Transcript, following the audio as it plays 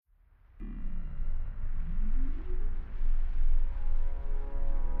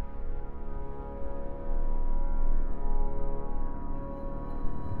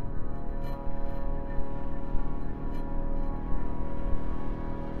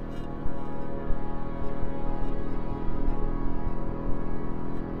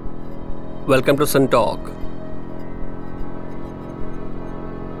Welcome to Sin Talk.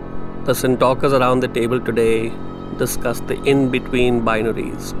 The Sin Talkers around the table today discuss the in-between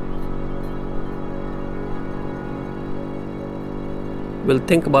binaries. We'll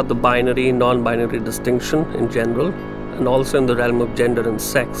think about the binary, non-binary distinction in general, and also in the realm of gender and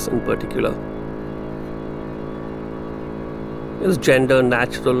sex in particular. Is gender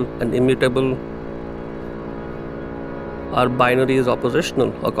natural and immutable? Are binaries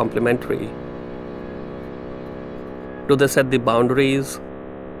oppositional or complementary? Do they set the boundaries?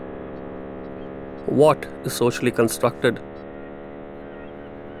 What is socially constructed?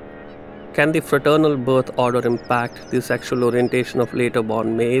 Can the fraternal birth order impact the sexual orientation of later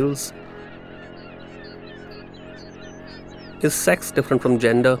born males? Is sex different from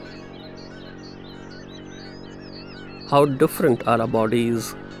gender? How different are our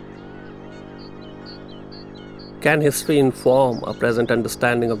bodies? Can history inform our present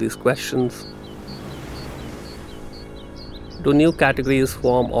understanding of these questions? Do new categories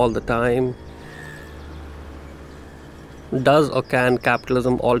form all the time? Does or can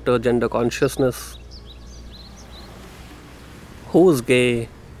capitalism alter gender consciousness? Who's gay?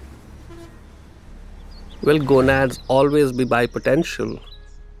 Will gonads always be bipotential?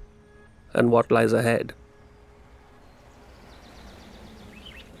 And what lies ahead?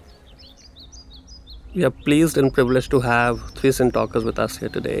 We are pleased and privileged to have three Sin Talkers with us here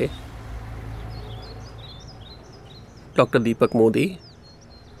today. Dr. Deepak Modi.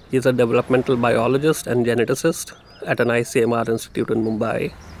 He is a developmental biologist and geneticist at an ICMR institute in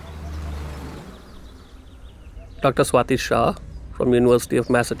Mumbai. Dr. Swati Shah from University of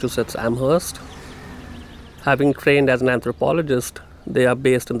Massachusetts Amherst. Having trained as an anthropologist, they are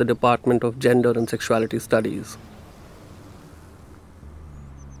based in the Department of Gender and Sexuality Studies.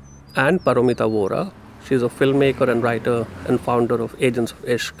 And Paromita Vora. She is a filmmaker and writer and founder of Agents of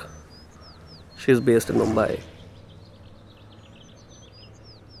Ishq. She is based in Mumbai.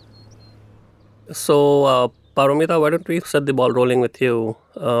 So, Paromita, why don't we set the ball rolling with you,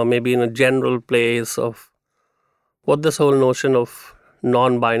 maybe in a general place of what this whole notion of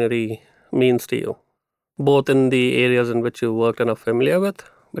non-binary means to you, both in the areas in which you worked and are familiar with,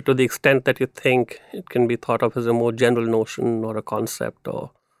 but to the extent that you think it can be thought of as a more general notion or a concept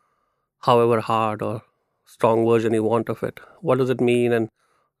or however hard or strong version you want of it. What does it mean? And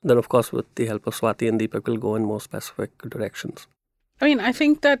then, of course, with the help of Swati and Deepak, we'll go in more specific directions. I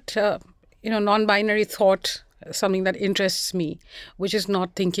think that, non-binary thought is something that interests me, which is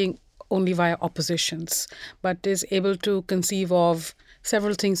not thinking only via oppositions, but is able to conceive of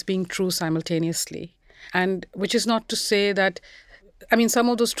several things being true simultaneously. And which is not to say that some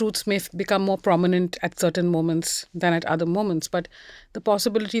of those truths may become more prominent at certain moments than at other moments, but the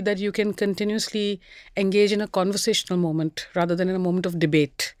possibility that you can continuously engage in a conversational moment rather than in a moment of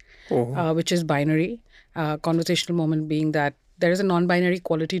debate, which is binary. Conversational moment being that there is a non-binary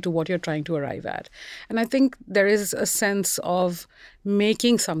quality to what you're trying to arrive at. And I think there is a sense of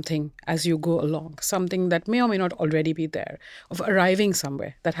making something as you go along, something that may or may not already be there, of arriving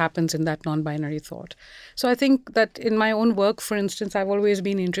somewhere that happens in that non-binary thought. So I think that in my own work, for instance, I've always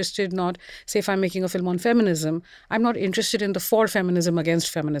been interested, not, say, if I'm making a film on feminism, I'm not interested in the for feminism,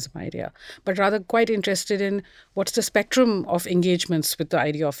 against feminism idea, but rather quite interested in what's the spectrum of engagements with the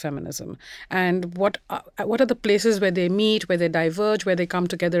idea of feminism, and what are the places where they meet, where they diverge, where they come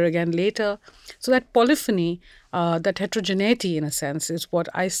together again later. So that polyphony, that heterogeneity, in a sense, is what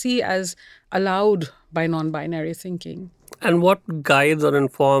I see as allowed by non-binary thinking. And what guides or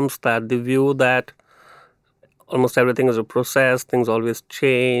informs that? The view that almost everything is a process, things always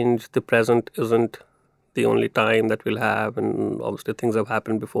change, the present isn't the only time that we'll have, and obviously things have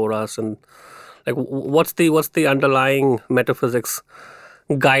happened before us. And like, what's the underlying metaphysics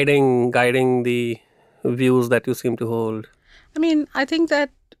guiding the views that you seem to hold? I think that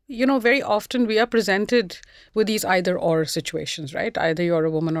very often we are presented with these either-or situations, right? Either you're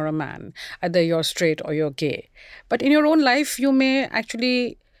a woman or a man, either you're straight or you're gay. But in your own life, you may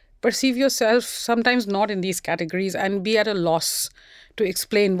actually perceive yourself sometimes not in these categories and be at a loss to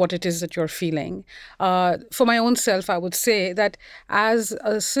explain what it is that you're feeling. For my own self, I would say that as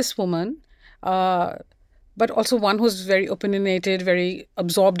a cis woman, but also one who's very opinionated, very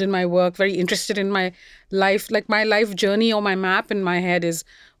absorbed in my work, very interested in my life. Like my life journey or my map in my head is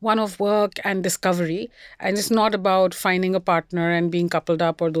one of work and discovery. And it's not about finding a partner and being coupled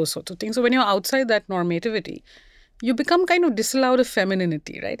up or those sorts of things. So when you're outside that normativity, you become kind of disallowed of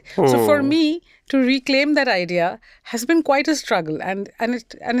femininity, right? So for me, to reclaim that idea has been quite a struggle, and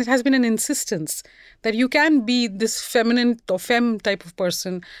it has been an insistence that you can be this feminine or femme type of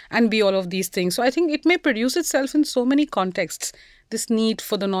person and be all of these things. So I think it may produce itself in so many contexts this need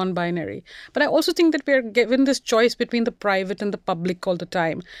for the non-binary. But I also think that we are given this choice between the private and the public all the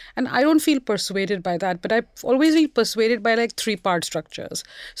time. And I don't feel persuaded by that, but I always feel persuaded by like three-part structures.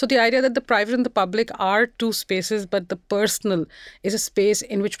 So the idea that the private and the public are two spaces, but the personal is a space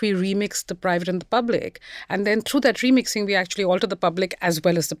in which we remix the private and the public. And then through that remixing, we actually alter the public as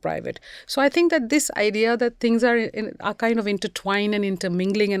well as the private. So I think that this idea that things are kind of intertwined and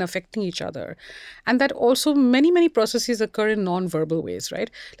intermingling and affecting each other, and that also many processes occur in non-verbal ways, right?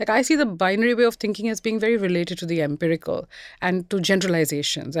 Like I see the binary way of thinking as being very related to the empirical and to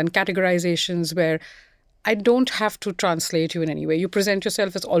generalizations and categorizations where I don't have to translate you in any way. You present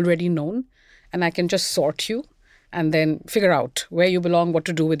yourself as already known, and I can just sort you and then figure out where you belong, what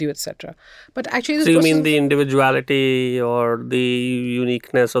to do with you, etc. But actually, this So you process mean the individuality or the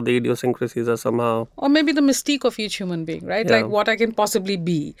uniqueness or the idiosyncrasies are somehow... or maybe the mystique of each human being, right? Yeah. Like what I can possibly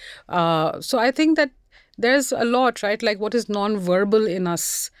be. So I think that there's a lot, right? Like what is non-verbal in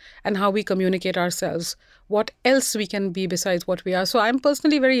us and how we communicate ourselves. What else we can be besides what we are. So I'm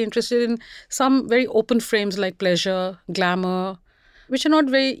personally very interested in some very open frames like pleasure, glamour, which are not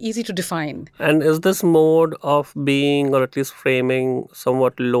very easy to define. And is this mode of being, or at least framing,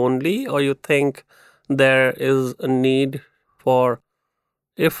 somewhat lonely, or you think there is a need for,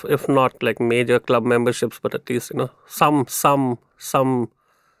 if not like major club memberships, but at least some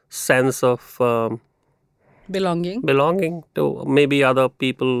sense of belonging to maybe other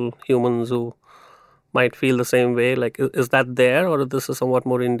people, humans who might feel the same way? Like, is that there, or this is somewhat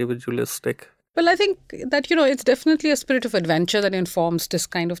more individualistic? Well, I think that, it's definitely a spirit of adventure that informs this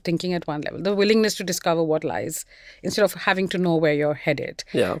kind of thinking at one level. The willingness to discover what lies instead of having to know where you're headed.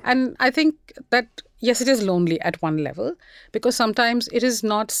 Yeah. And I think that, yes, it is lonely at one level because sometimes it is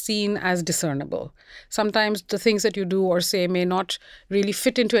not seen as discernible. Sometimes the things that you do or say may not really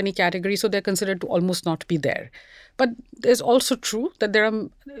fit into any category, so they're considered to almost not be there. But it's also true that there are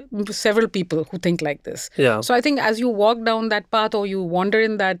several people who think like this. Yeah. So I think as you walk down that path or you wander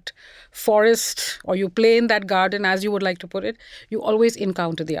in that forest or you play in that garden, as you would like to put it, you always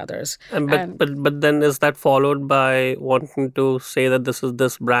encounter the others. But then is that followed by wanting to say that this is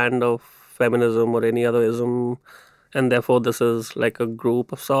this brand of feminism or any other ism, and therefore this is like a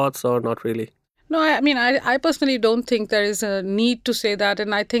group of sorts, or not really? No, I mean, I personally don't think there is a need to say that.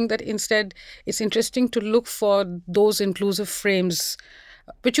 And I think that instead it's interesting to look for those inclusive frames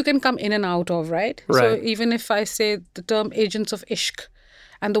which you can come in and out of, right? So even if I say the term agents of ishq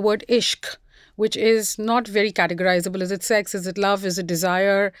and the word ishq, which is not very categorizable. Is it sex? Is it love? Is it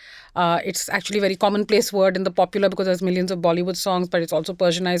desire? It's actually a very commonplace word in the popular because there's millions of Bollywood songs, but it's also a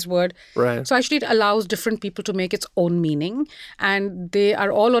Persianized word. Right. So actually it allows different people to make its own meaning. And they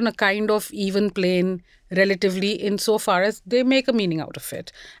are all on a kind of even plane relatively insofar as they make a meaning out of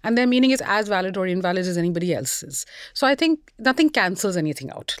it. And their meaning is as valid or invalid as anybody else's. So I think nothing cancels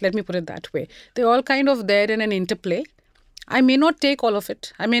anything out. Let me put it that way. They're all kind of there in an interplay. I may not take all of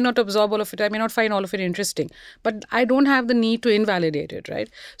it. I may not absorb all of it. I may not find all of it interesting. But I don't have the need to invalidate it, right?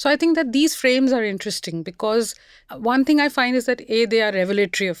 So I think that these frames are interesting because one thing I find is that, A, they are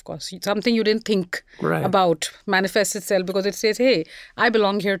revelatory, of course. Something you didn't think about manifests itself because it says, hey, I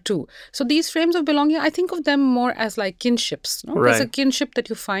belong here too. So these frames of belonging, I think of them more as like kinships. No? There's a kinship that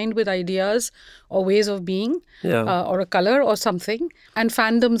you find with ideas or ways of being or a color or something. And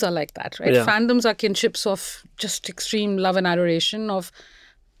fandoms are like that, right? Fandoms are kinships of just extreme love and adoration of,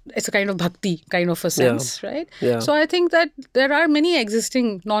 it's a kind of bhakti kind of a sense, right? So I think that there are many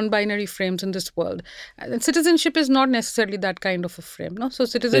existing non-binary frames in this world. And citizenship is not necessarily that kind of a frame, no? So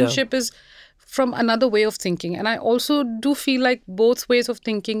citizenship is from another way of thinking. And I also do feel like both ways of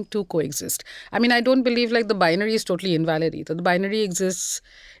thinking do coexist. I mean, I don't believe like the binary is totally invalid either. The binary exists.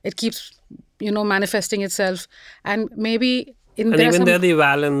 It keeps, manifesting itself. And maybe... the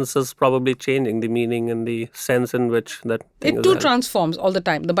valence is probably changing, the meaning and the sense in which that thing it too transforms all the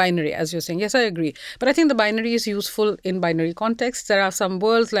time, the binary, as you're saying. Yes, I agree. But I think the binary is useful in binary contexts. There are some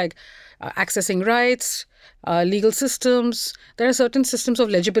worlds like accessing rights, legal systems. There are certain systems of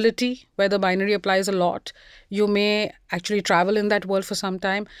legibility where the binary applies a lot. You may actually travel in that world for some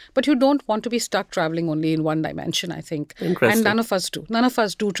time, but you don't want to be stuck traveling only in one dimension, I think. And none of us do. None of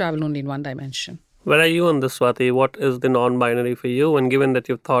us do travel only in one dimension. Where are you on this, Swati? What is the non-binary for you? And given that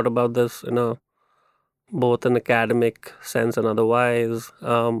you've thought about this in both an academic sense and otherwise,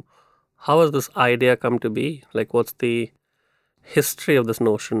 how has this idea come to be? Like, what's the history of this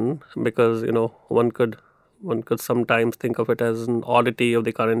notion? Because, one could sometimes think of it as an oddity of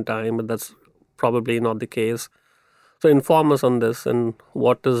the current time, but that's probably not the case. So inform us on this, and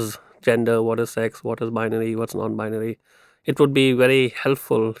what is gender, what is sex, what is binary, what's non-binary. It would be very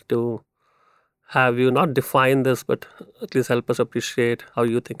helpful to have you not defined this, but at least help us appreciate how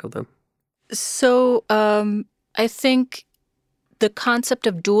you think of them? So I think the concept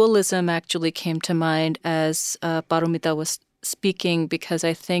of dualism actually came to mind as Paromita was speaking, because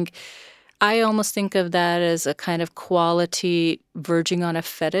I almost think of that as a kind of quality verging on a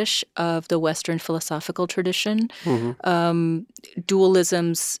fetish of the Western philosophical tradition.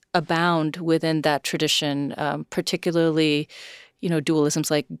 Dualisms abound within that tradition, particularly,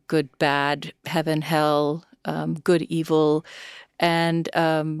 dualisms like good, bad, heaven, hell, good, evil, and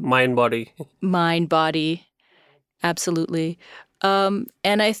Mind, body. mind, body. Absolutely.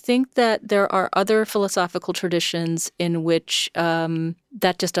 And I think that there are other philosophical traditions in which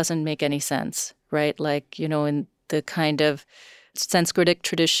that just doesn't make any sense, right? Like, in the kind of Sanskritic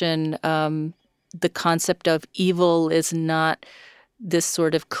tradition, the concept of evil is not this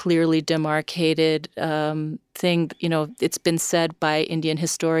sort of clearly demarcated thing. It's been said by Indian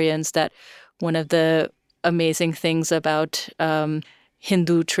historians that one of the amazing things about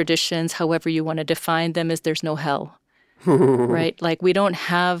Hindu traditions, however you want to define them, is there's no hell, right? Like we don't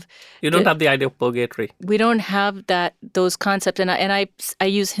have... You don't have the idea of purgatory. We don't have those concepts. And I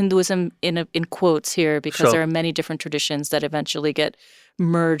use Hinduism in quotes here because Sure. there are many different traditions that eventually get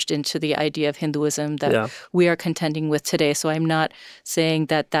merged into the idea of Hinduism that Yeah. we are contending with today. So I'm not saying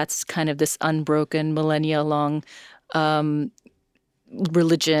that that's kind of this unbroken millennia-long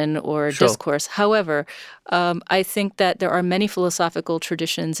religion or Sure. discourse. However, I think that there are many philosophical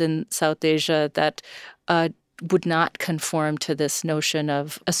traditions in South Asia that would not conform to this notion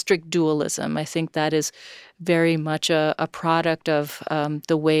of a strict dualism. I think that is very much a product of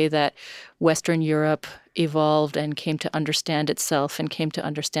the way that Western Europe evolved and came to understand itself in So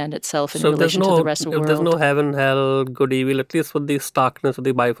relation to the rest of the if there's no world. heaven, hell, good, evil, at least with the starkness of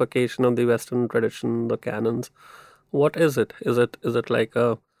the bifurcation of the Western tradition, the canons, what is it? Is it like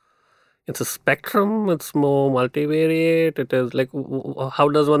it's a spectrum? It's more multivariate? It is like, how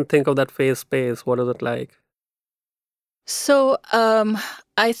does one think of that phase space? What is it like? So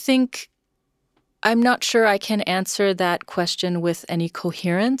I think I'm not sure I can answer that question with any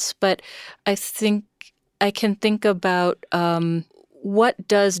coherence, but I think I can think about what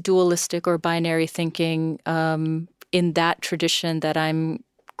does dualistic or binary thinking in that tradition that I'm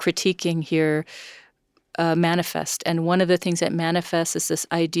critiquing here manifest. And one of the things that manifests is this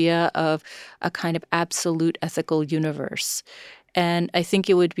idea of a kind of absolute ethical universe. And I think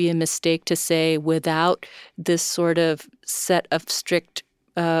it would be a mistake to say without this sort of set of strict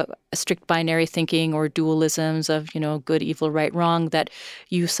binary thinking or dualisms of, good, evil, right, wrong, that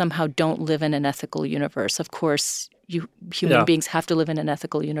you somehow don't live in an ethical universe. Of course, human Yeah. beings have to live in an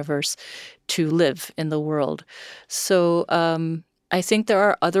ethical universe to live in the world. So I think there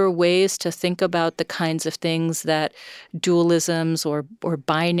are other ways to think about the kinds of things that dualisms or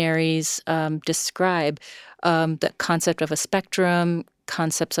binaries describe. The concept of a spectrum,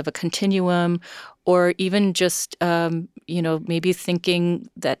 concepts of a continuum, or even just, maybe thinking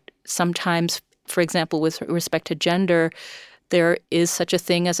that sometimes, for example, with respect to gender, there is such a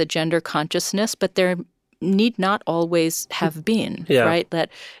thing as a gender consciousness, but there need not always have been, Yeah. right? That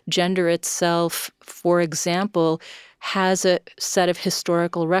gender itself, for example, has a set of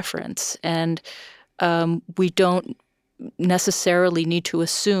historical reference, and we don't necessarily need to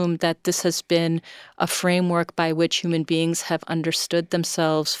assume that this has been a framework by which human beings have understood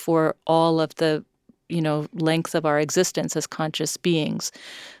themselves for all of the, length of our existence as conscious beings.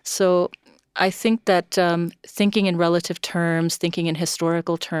 So I think that thinking in relative terms, thinking in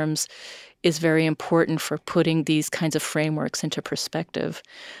historical terms is very important for putting these kinds of frameworks into perspective.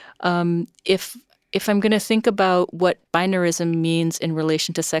 If I'm going to think about what binarism means in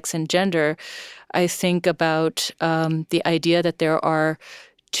relation to sex and gender, I think about the idea that there are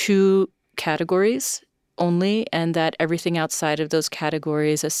two categories only, and that everything outside of those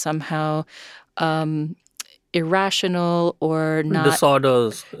categories is somehow irrational or not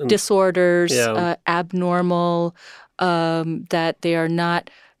Disorders. disorders, Yeah. abnormal, that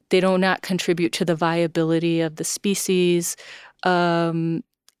they do not contribute to the viability of the species.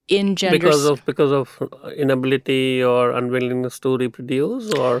 In gender, Because of inability or unwillingness to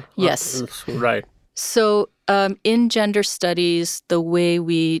reproduce, or Yes. Right. So in gender studies, the way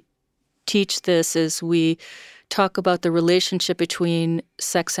we teach this is we talk about the relationship between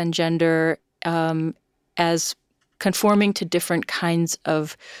sex and gender as conforming to different kinds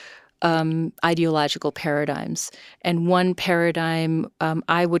of ideological paradigms. And one paradigm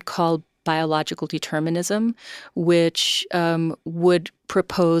I would call biological determinism, which would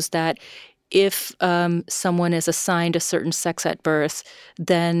propose that if someone is assigned a certain sex at birth,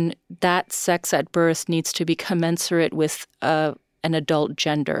 then that sex at birth needs to be commensurate with an adult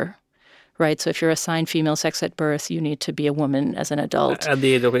gender. right? So if you're assigned female sex at birth, you need to be a woman as an adult. At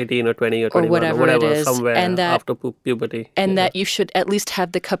the age of 18 or 20 or 21 whatever it is, somewhere and that, after puberty. And that you should at least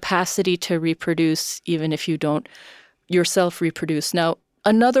have the capacity to reproduce, even if you don't yourself reproduce. Now,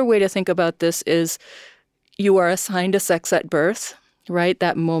 another way to think about this is you are assigned a sex at birth, right?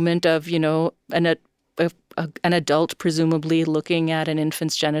 That moment of, an adult presumably looking at an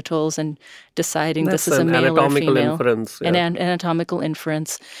infant's genitals and deciding this is a male or female. An anatomical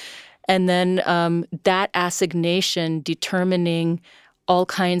inference. And then that assignation determining all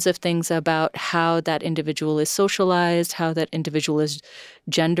kinds of things about how that individual is socialized, how that individual's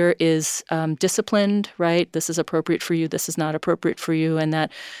gender is disciplined, right? This is appropriate for you, this is not appropriate for you, and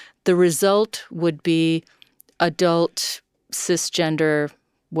that the result would be adult cisgender,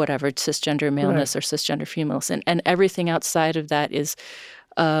 whatever, cisgender maleness or cisgender femaleness. And everything outside of that is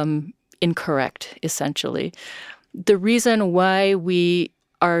incorrect, essentially. The reason why we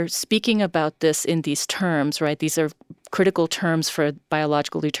are speaking about this in these terms, right, these are critical terms for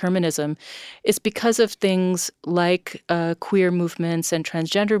biological determinism, is because of things like queer movements and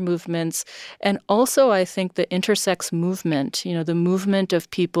transgender movements, and also I think the intersex movement, the movement of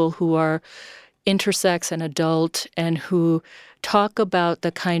people who are intersex and adult and who talk about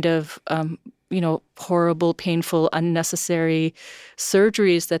the kind of horrible, painful, unnecessary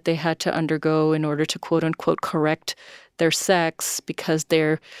surgeries that they had to undergo in order to quote unquote correct their sex because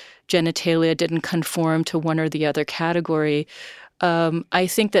their genitalia didn't conform to one or the other category. I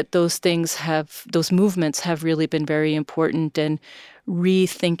think that those movements have really been very important in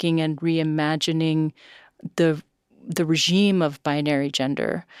rethinking and reimagining the regime of binary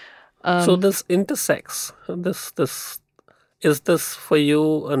gender. So this intersex, is this for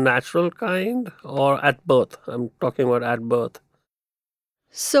you a natural kind or at birth? I'm talking about at birth.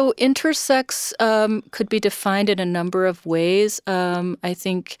 So intersex could be defined in a number of ways. I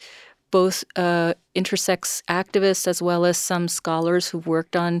think both intersex activists as well as some scholars who've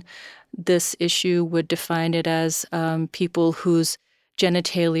worked on this issue would define it as people whose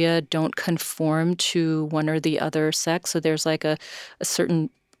genitalia don't conform to one or the other sex. So there's like a certain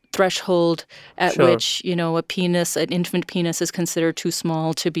threshold at which, a penis, an infant penis is considered too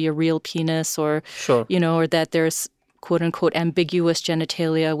small to be a real penis, or, or that there's quote unquote ambiguous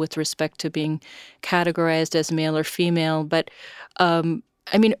genitalia with respect to being categorized as male or female. But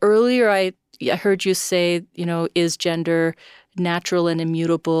earlier I heard you say, is gender natural and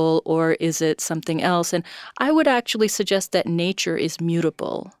immutable, or is it something else? And I would actually suggest that nature is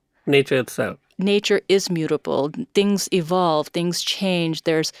mutable. Nature itself. Nature is mutable. Things evolve. Things change.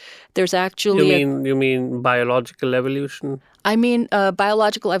 There's actually. You mean biological evolution? I mean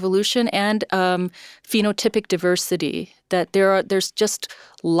biological evolution and phenotypic diversity. That there's just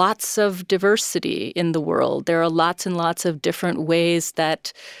lots of diversity in the world. There are lots and lots of different ways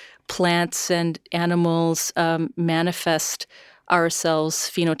that plants and animals manifest ourselves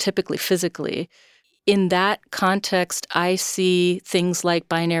phenotypically, physically. In that context, I see things like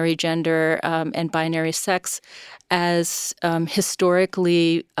binary gender and binary sex as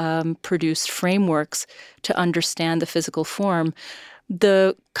historically produced frameworks to understand the physical form.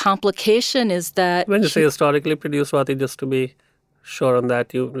 The complication is that... When you say historically produced, Swati, just to be sure on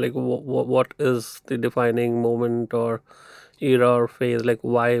that, what is the defining moment or era or phase?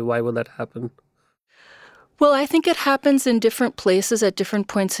 Why would that happen? Well, I think it happens in different places at different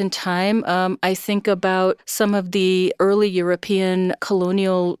points in time. I think about some of the early European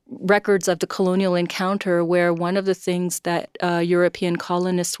colonial records of the colonial encounter, where one of the things that European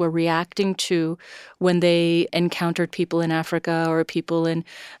colonists were reacting to when they encountered people in Africa or people in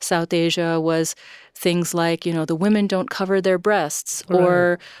South Asia was things like, the women don't cover their breasts,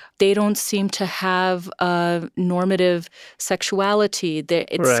 or they don't seem to have a normative sexuality.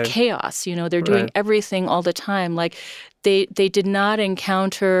 It's chaos. They're doing everything all the time. Like they did not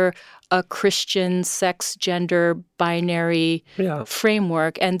encounter a Christian sex gender binary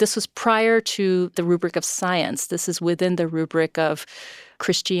framework. And this was prior to the rubric of science. This is within the rubric of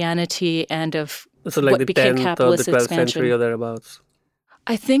Christianity and of what became capitalist expansion. The 12th century or thereabouts.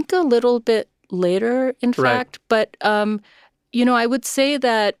 I think a little bit later, in fact. But, I would say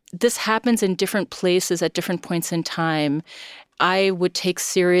that this happens in different places at different points in time. I would take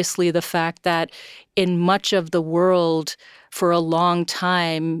seriously the fact that in much of the world, for a long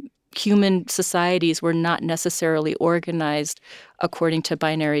time, human societies were not necessarily organized according to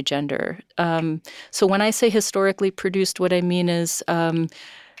binary gender. So when I say historically produced, what I mean is...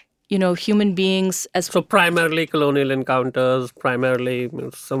 human beings as... So primarily colonial encounters, primarily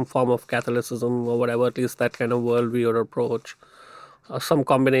some form of Catholicism or whatever, at least that kind of worldview or approach. some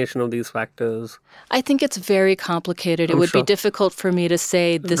combination of these factors? I think it's very complicated. It I'm would be sure. difficult for me to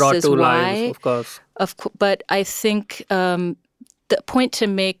say this Draw is two why. lines, of course. But I think the point to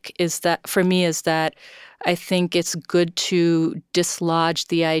make is that, for me, is that I think it's good to dislodge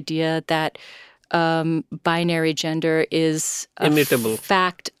the idea that binary gender is a Immutable.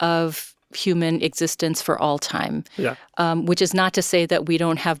 fact of human existence for all time. Yeah. Which is not to say that we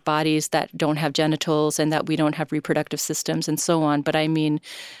don't have bodies that don't have genitals and that we don't have reproductive systems and so on. But I mean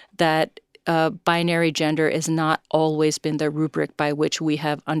that binary gender has not always been the rubric by which we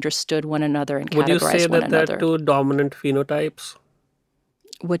have understood one another and Would you say categorized one that there another. are two dominant phenotypes,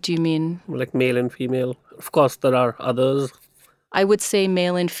 What do you mean? like male and female? Of course, there are others. I would say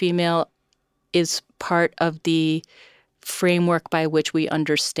male and female is part of the framework by which we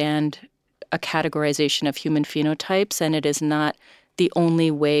understand a categorization of human phenotypes, and it is not the only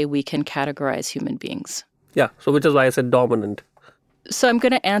way we can categorize human beings. Yeah, so which is why I said dominant. So I'm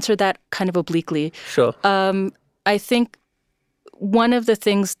going to answer that kind of obliquely. Sure. I think one of the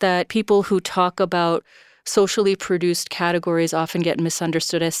things that people who talk about socially produced categories often get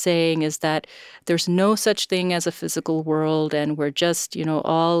misunderstood as saying is that there's no such thing as a physical world, and we're just,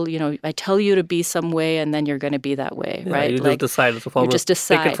 all, I tell you to be some way and then you're going to be that way, Yeah, right? you just decide. It's a form you just of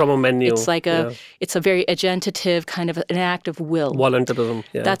decide. Take it from a menu. It's like it's a very agentative kind of an act of will. Voluntarism.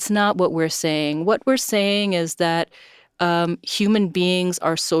 Yeah. That's not what we're saying. What we're saying is that human beings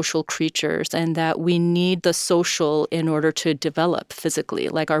are social creatures and that we need the social in order to develop physically.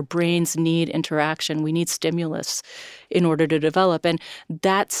 Like our brains need interaction. We need stimulus in order to develop. And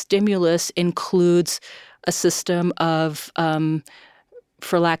that stimulus includes a system of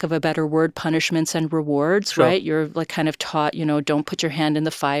for lack of a better word, punishments and rewards, Sure. right? You're like kind of taught, don't put your hand in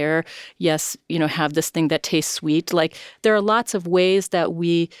the fire. Yes, have this thing that tastes sweet. Like there are lots of ways that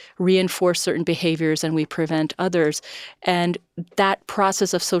we reinforce certain behaviors and we prevent others. And that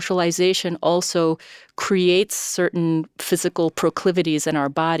process of socialization also creates certain physical proclivities in our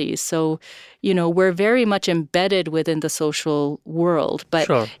bodies. So, we're very much embedded within the social world, but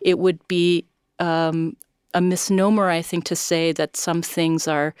Sure. it would be a misnomer, I think, to say that some things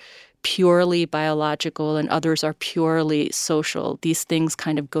are purely biological and others are purely social. These things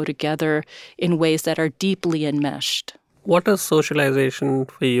kind of go together in ways that are deeply enmeshed. What is socialization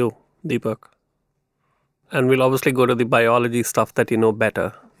for you, Deepak? And we'll obviously go to the biology stuff that you know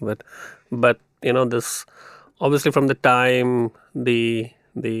better. But this obviously from the time the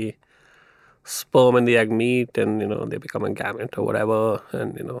sperm and the egg meet and they become a gamete or whatever,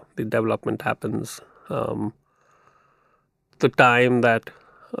 and the development happens. The time that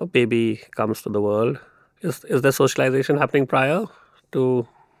a baby comes to the world, is there socialization happening prior to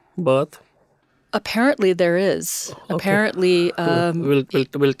birth? Apparently there is. Okay. Apparently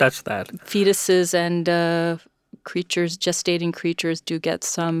We'll touch that. fetuses and gestating creatures do get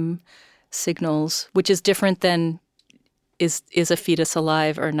some signals, which is different than is a fetus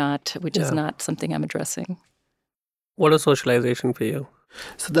alive or not, which is not something I'm addressing. What is socialization for you?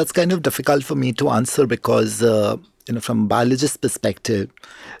 So that's kind of difficult for me to answer because, from a biologist's perspective,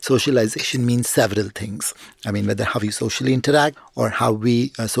 socialization means several things. I mean, whether how we socially interact or how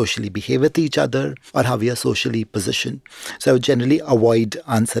we socially behave with each other or how we are socially positioned. So I would generally avoid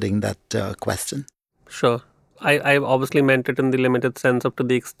answering that question. Sure. I obviously meant it in the limited sense up to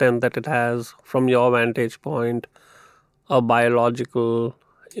the extent that it has, from your vantage point, a biological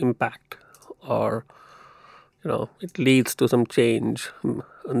impact or it leads to some change.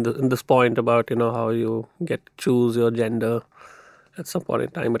 In this point about, how you get to choose your gender at some point in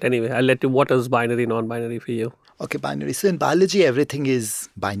time. But anyway, I'll let you, what is binary, non-binary for you? Okay, binary. So in biology, everything is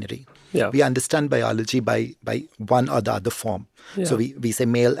binary. Yeah. We understand biology by one or the other form. Yeah. So we say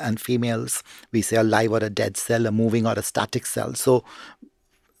male and females. We say a live or a dead cell, a moving or a static cell. So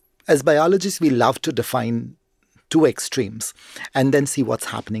as biologists, we love to define two extremes and then see what's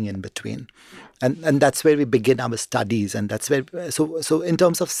happening in between. And that's where we begin our studies. And that's where, so in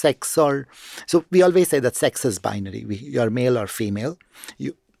terms of sex so we always say that sex is binary. You're male or female.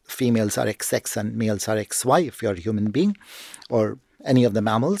 Females are XX and males are XY if you're a human being or any of the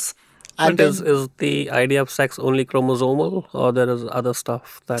mammals. And but is the idea of sex only chromosomal, or there is other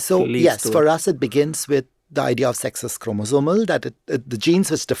stuff that leads yes, to for it? us it begins with the idea of sex as chromosomal, that the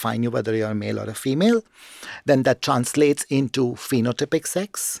genes which define you whether you're a male or a female, then that translates into phenotypic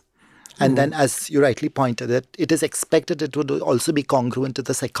sex. And then, as you rightly pointed out, it is expected it would also be congruent to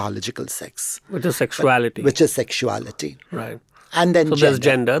the psychological sex. Which is sexuality. Which is sexuality. Right. And then So there's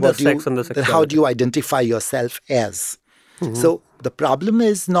gender, there's sex and the sexuality. How do you identify yourself as? So the problem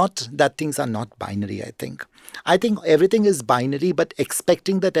is not that things are not binary, I think. I think everything is binary, but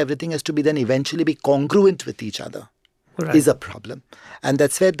expecting that everything has to be then eventually be congruent with each other. Right. is a problem. And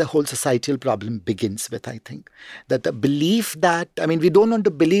that's where the whole societal problem begins with, I think. That the belief that, we don't want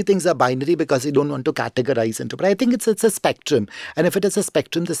to believe things are binary because we don't want to categorize into, but I think it's a spectrum. And if it is a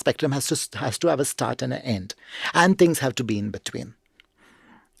spectrum, the spectrum has to have a start and an end. And things have to be in between.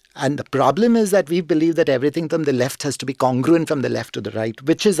 And the problem is that we believe that everything from the left has to be congruent from the left to the right,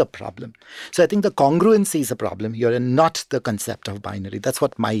 which is a problem. So I think the congruency is a problem here and not the concept of binary. That's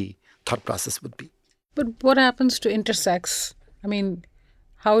what my thought process would be. But what happens to intersex?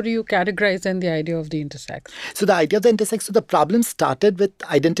 How do you categorize then the idea of the intersex? So the idea of the intersex, so the problem started with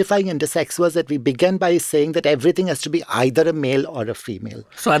identifying intersex was that we began by saying that everything has to be either a male or a female.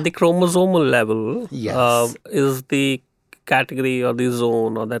 So at the chromosomal level, Yes. Is the category or the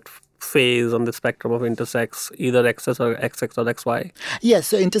zone or that phase on the spectrum of intersex either XX or XY? Yes,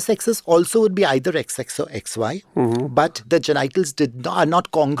 so intersexes also would be either XX or XY, but the genitals are not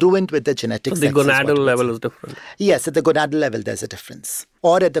congruent with the genetic So the sexes, what gonadal we level say. is different. Yes, at the gonadal level, there's a difference.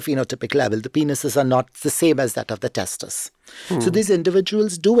 Or at the phenotypic level, the penises are not the same as that of the testes. So these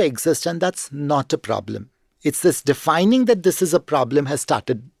individuals do exist, and that's not a problem. It's this defining that this is a problem has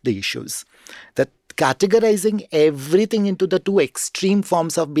started the issues. That categorizing everything into the two extreme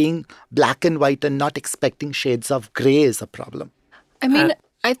forms of being black and white and not expecting shades of gray is a problem.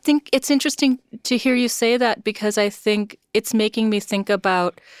 I think it's interesting to hear you say that because I think it's making me think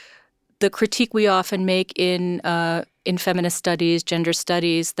about the critique we often make in feminist studies, gender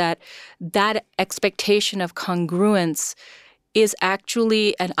studies, that expectation of congruence is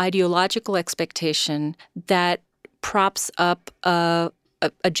actually an ideological expectation that props up a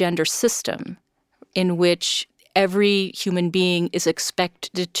gender system in which every human being is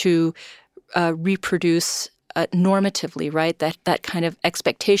expected to reproduce normatively, right? That kind of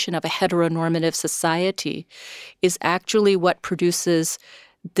expectation of a heteronormative society is actually what produces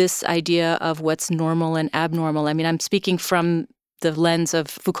this idea of what's normal and abnormal. I'm speaking from the lens of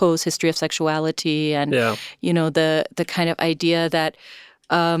Foucault's history of sexuality and, the kind of idea that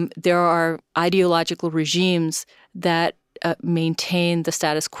there are ideological regimes that maintain the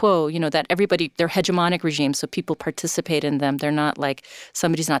status quo, that they're hegemonic regimes, so people participate in them. They're not like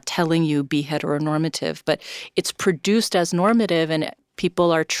somebody's not telling you be heteronormative, but it's produced as normative and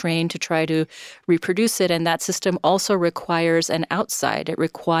people are trained to try to reproduce it. And that system also requires an outside. It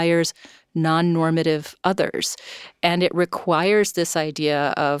requires non-normative others. And it requires this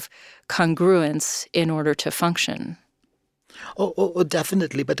idea of congruence in order to function. Oh,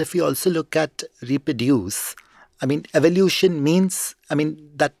 definitely. But if you also look at reproduce, evolution means,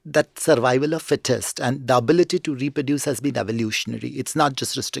 that survival of fittest and the ability to reproduce has been evolutionary. It's not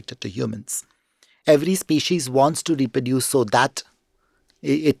just restricted to humans. Every species wants to reproduce so that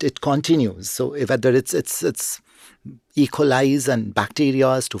it continues. So whether it's E. coli and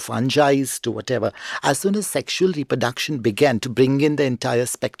bacteria to fungi to whatever, as soon as sexual reproduction began to bring in the entire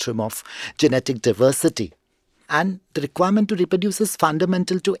spectrum of genetic diversity, and the requirement to reproduce is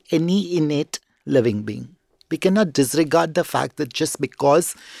fundamental to any innate living being. We cannot disregard the fact that just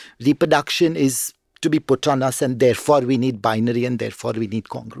because reproduction is to be put on us and therefore we need binary and therefore we need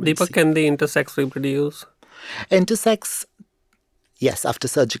congruency. Deepak, can the intersex reproduce? Intersex, yes, after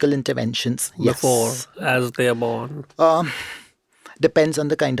surgical interventions, Before, yes. as they are born? Depends on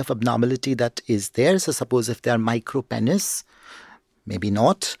the kind of abnormality that is there. So suppose if they are micropenis, maybe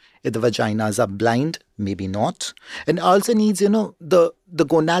not. If the vaginas are blind, maybe not. And also needs, the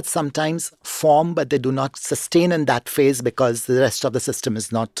gonads sometimes form, but they do not sustain in that phase because the rest of the system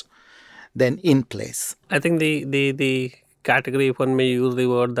is not then in place. I think the category, if one may use the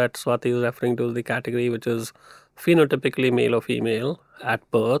word that Swati is referring to, is the category which is phenotypically male or female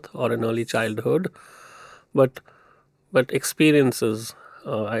at birth or in early childhood. But experiences,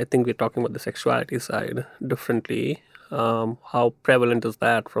 I think we're talking about the sexuality side differently. How prevalent is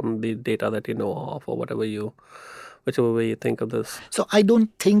that from the data that you know of, or whichever way you think of this? So I don't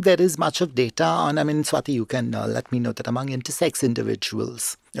think there is much of data on, Swati, you can let me know that among intersex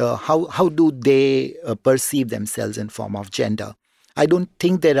individuals, how do they perceive themselves in form of gender? I don't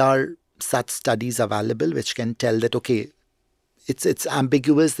think there are such studies available which can tell that, okay, it's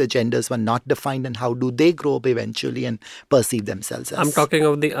ambiguous, the genders were not defined, and how do they grow up eventually and perceive themselves as? I'm talking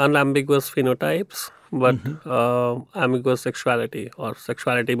of the unambiguous phenotypes, but ambiguous sexuality,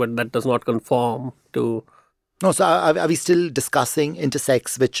 but that does not conform to No, so are we still discussing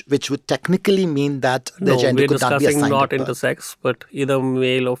intersex, which would technically mean that the No, gender we're could not be discussing assigned not at birth? intersex, but either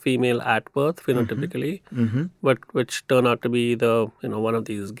male or female at birth, phenotypically, but which turn out to be either one of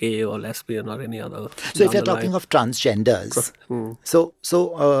these gay or lesbian or any other. So if down you're the talking line. of transgenders,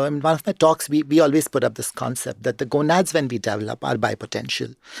 in one of my talks, we always put up this concept that the gonads, when we develop, are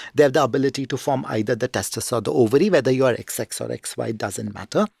bipotential. They have the ability to form either the testis or the ovary, whether you are XX or XY, it doesn't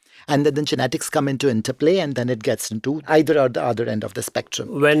matter. And then the genetics come into interplay, and then it gets into either or the other end of the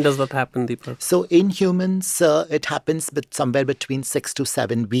spectrum. When does that happen, Deepak? So in humans, it happens somewhere between 6 to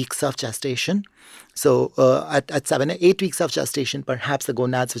 7 weeks of gestation. So at 7 or 8 weeks of gestation, perhaps the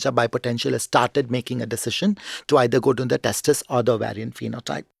gonads, which are bipotential, have started making a decision to either go to the testis or the ovarian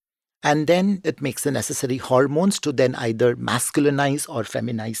phenotype. And then it makes the necessary hormones to then either masculinize or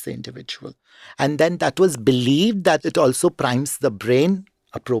feminize the individual. And then that was believed that it also primes the brain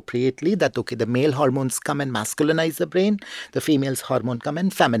appropriately, that the male hormones come and masculinize the brain, the female's hormone come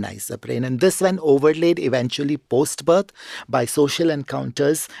and feminize the brain. And this, when overlaid eventually post-birth by social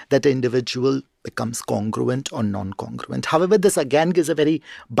encounters, that the individual becomes congruent or non-congruent. However, this again gives a very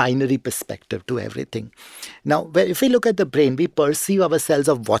binary perspective to everything. Now, if we look at the brain, we perceive ourselves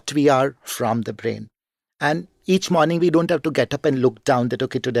of what we are from the brain. And each morning we don't have to get up and look down that,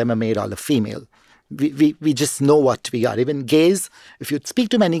 today I'm a male or a female. We just know what we are. Even gays, if you speak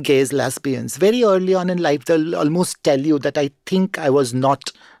to many gays, lesbians, very early on in life, they'll almost tell you that I think I was not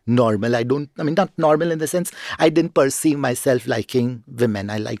normal. Not normal in the sense I didn't perceive myself liking women.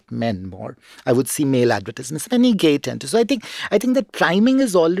 I liked men more. I would see male advertisements. Many gay tend to. So I think that priming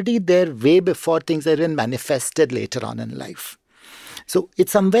is already there way before things are even manifested later on in life. So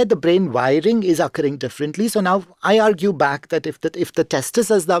it's somewhere the brain wiring is occurring differently. So now I argue back that if the testis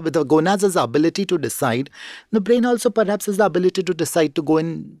has with the gonads has the ability to decide, the brain also perhaps has the ability to decide to go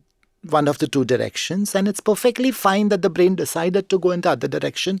in one of the two directions. And it's perfectly fine that the brain decided to go in the other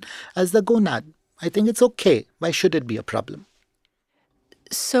direction as the gonad. I think it's okay. Why should it be a problem?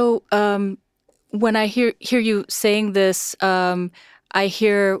 So when I hear you saying this, I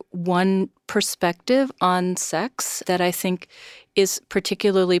hear one perspective on sex that I think is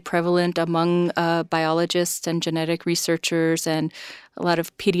particularly prevalent among biologists and genetic researchers and a lot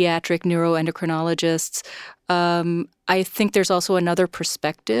of pediatric neuroendocrinologists. I think there's also another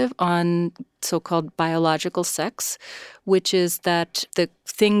perspective on so-called biological sex, which is that the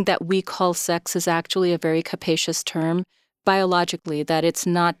thing that we call sex is actually a very capacious term biologically, that it's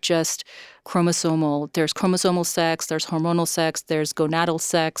not just chromosomal. There's chromosomal sex, there's hormonal sex, there's gonadal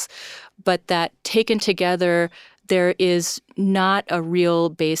sex, but that taken together, there is not a real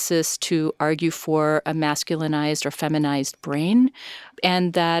basis to argue for a masculinized or feminized brain,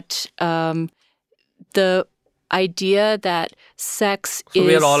 and that the idea that sex is... So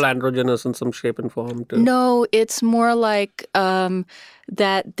we are all is... androgynous in some shape and form too? No, it's more like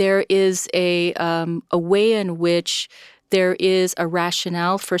that there is a way in which there is a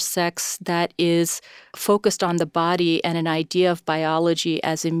rationale for sex that is focused on the body and an idea of biology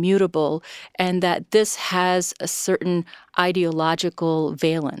as immutable, and that this has a certain ideological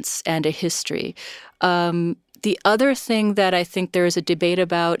valence and a history. The other thing that I think there is a debate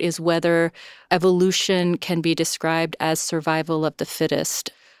about is whether evolution can be described as survival of the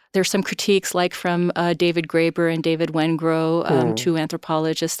fittest. There's some critiques like from David Graeber and David Wengrow, two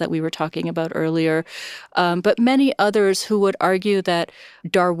anthropologists that we were talking about earlier, but many others who would argue that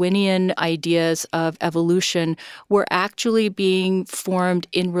Darwinian ideas of evolution were actually being formed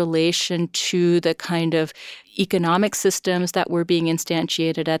in relation to the kind of economic systems that were being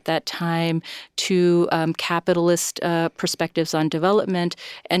instantiated at that time, to capitalist perspectives on development,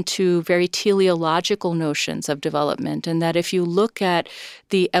 and to very teleological notions of development. And that if you look at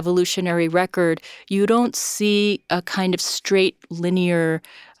the evolutionary record, you don't see a kind of straight linear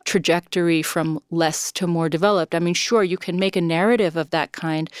trajectory from less to more developed. I mean, sure, you can make a narrative of that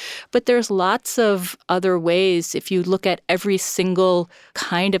kind, but there's lots of other ways. If you look at every single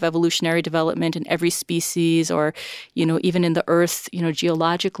kind of evolutionary development in every species, or, even in the earth,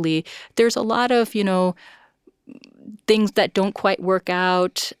 geologically, there's a lot of, things that don't quite work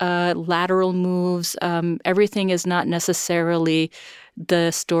out, lateral moves. Everything is not necessarily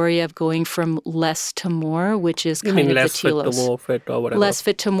the story of going from less to more, which is kind of the telos. Less fit to more fit or whatever. Less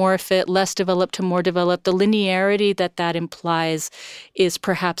fit to more fit, less developed to more developed. The linearity that implies is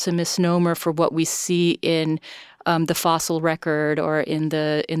perhaps a misnomer for what we see in the fossil record or in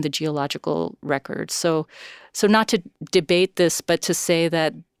the geological record. So not to debate this, but to say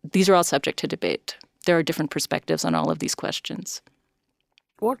that these are all subject to debate. There are different perspectives on all of these questions.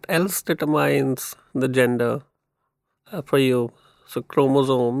 What else determines the gender for you? So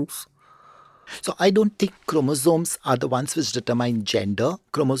chromosomes. So I don't think chromosomes are the ones which determine gender.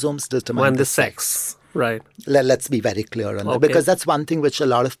 Chromosomes determine When the the sex. sex. Right. Let's be very clear on that, Okay. because that's one thing which a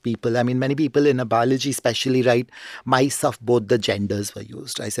lot of people, I mean, many people in a biology especially, right, mice of both the genders were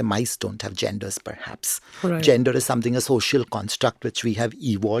used. I say mice don't have genders, perhaps. Right. Gender is something, a social construct which we have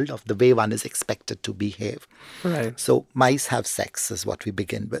evolved of the way one is expected to behave. Right. So mice have sex is what we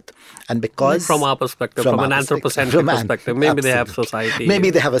begin with. And because... From our perspective, from an our anthropocentric perspective, maybe they have absolutely. society.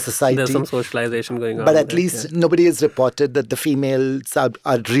 Maybe they have a society. There's some socialization going on. But at there, least nobody has reported that the females are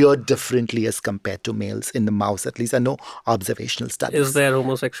reared differently as compared to males in the mouse. At least there are no observational studies. Is there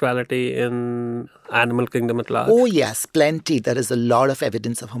homosexuality in animal kingdom at large? Oh, yes, plenty. There is a lot of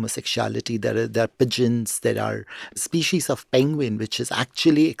evidence of homosexuality. There are pigeons. There are species of penguin which is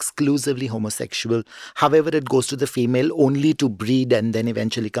actually exclusively homosexual. However, it goes to the female only to breed and then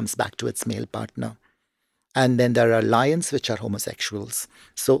eventually comes back to its male partner. And then there are lions which are homosexuals.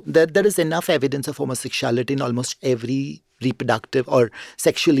 So there is enough evidence of homosexuality in almost every reproductive or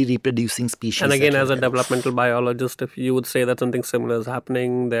sexually reproducing species. And again, that as a we know. developmental biologist, if you would say that something similar is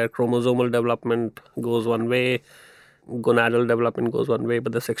happening, their chromosomal development goes one way, gonadal development goes one way,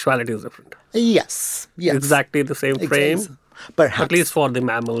 but the sexuality is different. Yes. Exactly the same frame. Perhaps. At least for the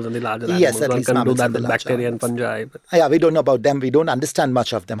mammals and the larger animals. Yes, at One least can do mammals that and the with larger bacteria and animals. fungi. But Yeah, we don't know about them. We don't understand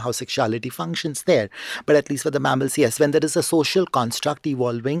much of them, how sexuality functions there. But at least for the mammals, yes. When there is a social construct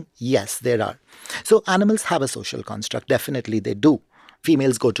evolving, yes, there are. So animals have a social construct. Definitely they do.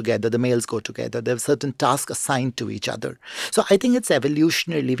 Females go together, the males go together. There are certain tasks assigned to each other. So I think it's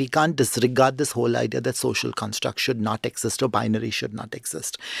evolutionarily, we can't disregard this whole idea that social construct should not exist or binary should not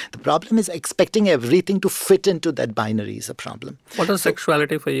exist. The problem is expecting everything to fit into that binary is a problem. what is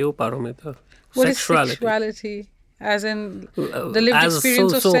sexuality for you, Paromita? What is sexuality? As in the lived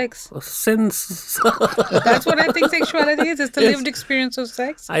experience of sex? Since That's what I think sexuality is. It's the lived experience of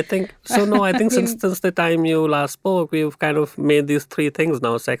sex. I think since the time you last spoke, we've kind of made these three things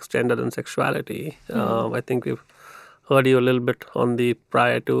now: sex, gender, and sexuality. I think we've heard you a little bit on the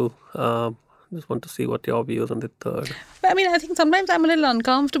prior to. Just want to see what your views on the third. I mean, I think sometimes I'm a little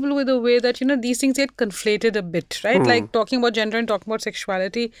uncomfortable with the way that, these things get conflated a bit, right? Like talking about gender and talking about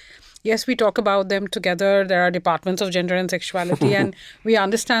sexuality. Yes, we talk about them together. There are departments of gender and sexuality, and we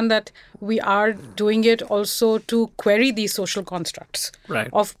understand that we are doing it also to query these social constructs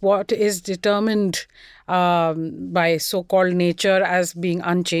of what is determined by so-called nature as being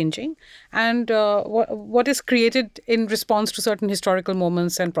unchanging, and what is created in response to certain historical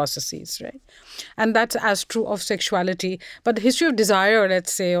moments and processes, right? And that's as true of sexuality. But the history of desire,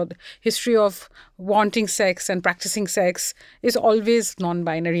 let's say, or the history of wanting sex and practicing sex is always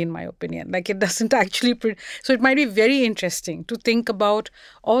non-binary, in my opinion. Like, it doesn't actually... So it might be very interesting to think about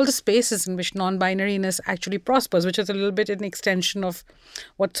all the spaces in which non-binariness actually prospers, which is a little bit an extension of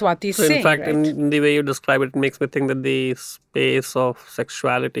what Swati is saying. In fact, right? in the way you describe it, it makes me think that the space of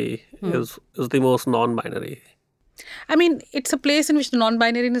sexuality is the most non-binary. I mean, it's a place in which the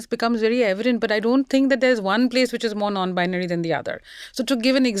non-binariness becomes very evident, but I don't think that there's one place which is more non-binary than the other. So to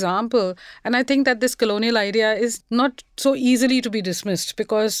give an example, and I think that this colonial idea is not so easily to be dismissed,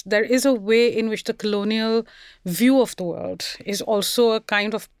 because there is a way in which the colonial view of the world is also a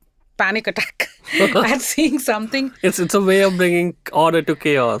kind of panic attack at seeing something. It's a way of bringing order to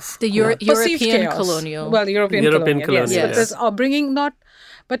chaos. The Perceived European chaos. colonial. Well, European colonial, yes. yes. But there's bringing not...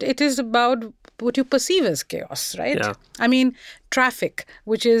 But it is about what you perceive as chaos, right? Yeah. I mean, traffic,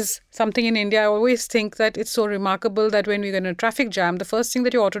 which is something in India, I always think that it's so remarkable that when we're in a traffic jam, the first thing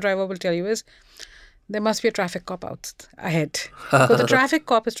that your auto driver will tell you is, there must be a traffic cop out ahead. So the traffic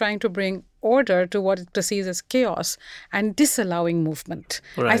cop is trying to bring order to what it perceives as chaos and disallowing movement.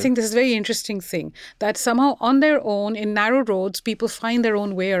 I think this is a very interesting thing, that somehow on their own, in narrow roads, people find their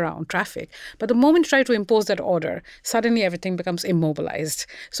own way around traffic. But the moment you try to impose that order, suddenly everything becomes immobilized.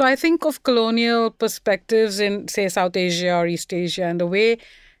 So I think of colonial perspectives in, say, South Asia or East Asia, and the way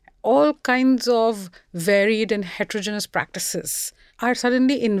all kinds of varied and heterogeneous practices are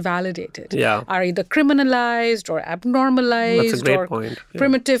suddenly invalidated, are either criminalized or abnormalized. That's a great or point. Yeah.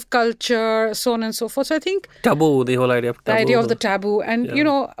 Primitive culture, so on and so forth. So I think taboo, the whole idea of taboo. the idea of the taboo. And,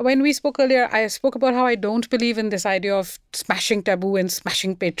 when we spoke earlier, I spoke about how I don't believe in this idea of smashing taboo and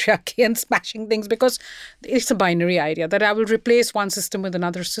smashing patriarchy and smashing things, because it's a binary idea that I will replace one system with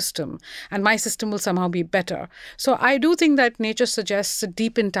another system and my system will somehow be better. So I do think that nature suggests a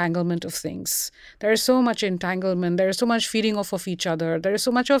deep entanglement of things. There is so much entanglement. There is so much feeding off of each other. There is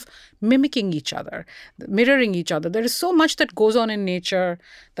so much of mimicking each other, mirroring each other. There is so much that goes on in nature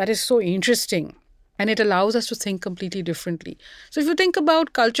that is so interesting. And it allows us to think completely differently. So if you think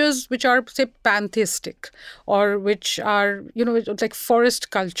about cultures which are, say, pantheistic, or which are, like forest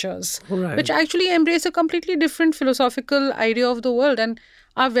cultures, Right. which actually embrace a completely different philosophical idea of the world and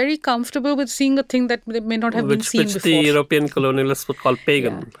are very comfortable with seeing a thing that they may not have been seen which before. the European colonialists would call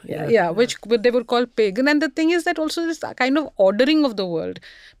pagan. Which they would call pagan. And the thing is that also this kind of ordering of the world,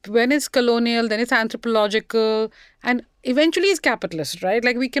 when it's colonial, then it's anthropological, and eventually it's capitalist, right?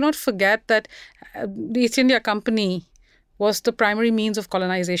 Like we cannot forget that the East India Company was the primary means of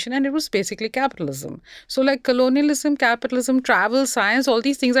colonization, and it was basically capitalism. So like colonialism, capitalism, travel, science, all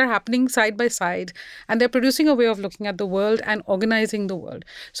these things are happening side by side, and they're producing a way of looking at the world and organizing the world.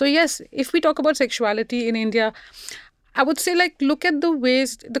 So yes, if we talk about sexuality in India, I would say, like, look at the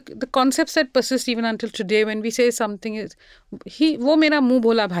ways, the concepts that persist even until today. When we say something is, वो मेरा मुंह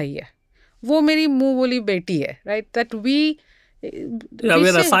बोला भाई है, वो मेरी मुंह बोली बेटी है, right? That we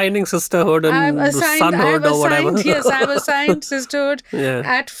we're assigning sisterhood and sonhood or whatever. Yes, I've assigned sisterhood Yeah.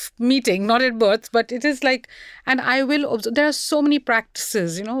 at meeting, not at birth, but it is like, and I will observe, there are so many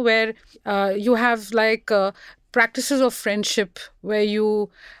practices, where you have like practices of friendship, where you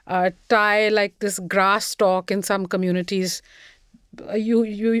tie like this grass stalk in some communities. You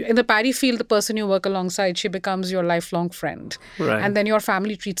in the paddy field, the person you work alongside, she becomes your lifelong friend. Right. And then your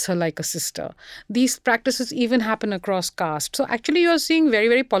family treats her like a sister. These practices even happen across caste. So actually you're seeing very,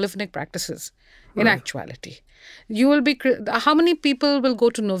 very polyphonic practices in actuality. You will be, how many people will go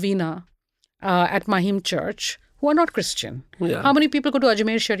to Novena at Mahim Church who are not Christian? Yeah. How many people go to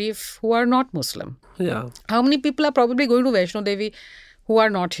Ajmer Sharif who are not Muslim? Yeah. How many people are probably going to Vaishno Devi who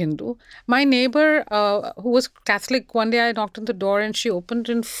are not Hindu? My neighbor, who was Catholic, one day I knocked on the door and she opened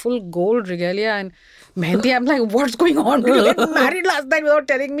in full gold regalia and mehendi. I'm like, what's going on? Did you get married last night without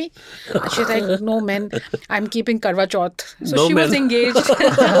telling me? She's like, no, men, I'm keeping Karwa Chauth. So No, she was men. engaged.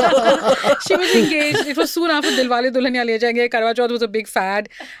 She was engaged. It was soon after Dilwale Dulhaniya Le Jayenge. Karwa Chauth was a big fad.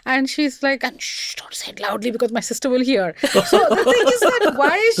 And she's like, shh, don't say it loudly because my sister will hear. So the thing is that,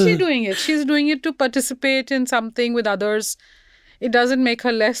 why is she doing it? She's doing it to participate in something with others. It doesn't make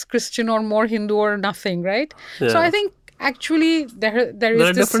her less Christian or more Hindu or nothing, right? Yeah. So I think actually there is There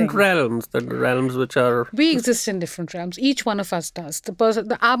are this different thing. realms, the realms which are... We exist in different realms. Each one of us does.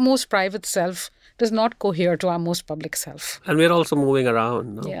 Our most private self does not cohere to our most public self. And we're also moving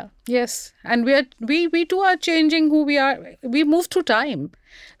around. No? Yeah. Yes. And we too are changing who we are. We move through time.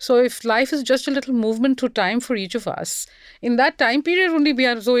 So if life is just a little movement through time for each of us, in that time period only we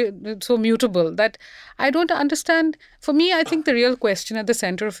are so mutable that I don't understand. For me, I think the real question at the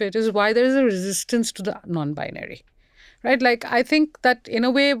center of it is why there is a resistance to the non-binary. Right? Like, I think that in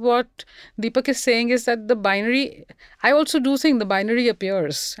a way what Deepak is saying is that the binary, I also do think the binary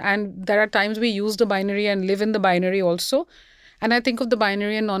appears. And there are times we use the binary and live in the binary also. And I think of the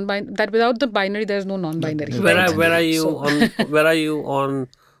binary and non-binary, that without the binary, there's no non-binary. Where are you on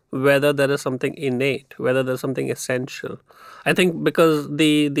whether there is something innate, whether there's something essential? I think because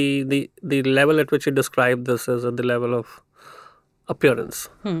the level at which you describe this is at the level of appearance,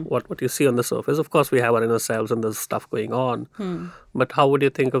 what you see on the surface. Of course, we have our inner selves and there's stuff going on. But how would you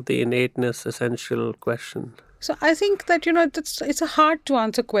think of the innateness, essential question? So I think that, it's a hard to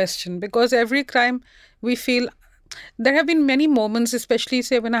answer question, because every crime we feel, there have been many moments, especially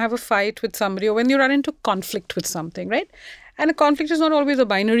say when I have a fight with somebody or when you run into conflict with something, right? And a conflict is not always a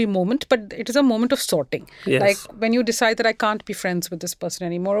binary moment, but it is a moment of sorting. Yes. Like when you decide that I can't be friends with this person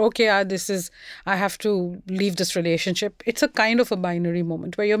anymore. Okay, I have to leave this relationship. It's a kind of a binary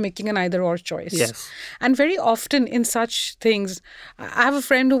moment where you're making an either or choice. Yes. And very often in such things, I have a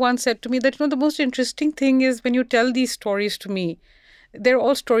friend who once said to me that, the most interesting thing is when you tell these stories to me, they're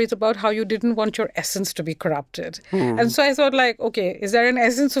all stories about how you didn't want your essence to be corrupted. And so I thought, like, okay, is there an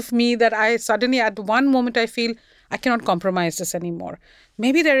essence of me that I suddenly at one moment I feel I cannot compromise this anymore?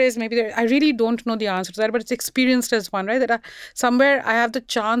 Maybe there is, I really don't know the answer to that, but it's experienced as one, right? That somewhere I have the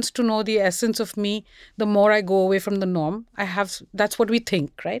chance to know the essence of me the more I go away from the norm. That's what we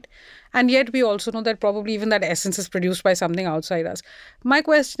think, right? And yet we also know that probably even that essence is produced by something outside us. My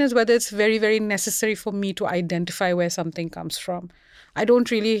question is whether it's very, very necessary for me to identify where something comes from. I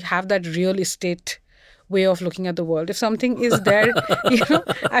don't really have that real estate way of looking at the world. If something is there,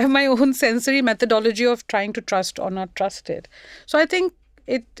 I have my own sensory methodology of trying to trust or not trust it. So I think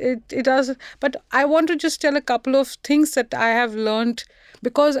it does. But I want to just tell a couple of things that I have learned,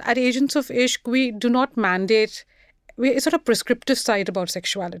 because at Agents of Ishq, we do not mandate. It's sort of prescriptive side about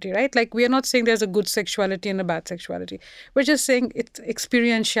sexuality, right? Like, we are not saying there's a good sexuality and a bad sexuality. We're just saying it's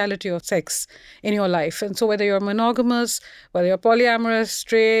experientiality of sex in your life. And so whether you're monogamous, whether you're polyamorous,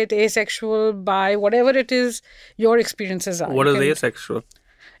 straight, asexual, bi, whatever it is, your experiences are. What is asexual?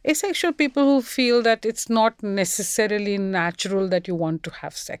 asexual people who feel that it's not necessarily natural that you want to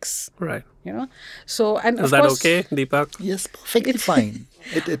have sex. Right. So, and Is of that course, okay, Deepak? Yes, perfectly fine.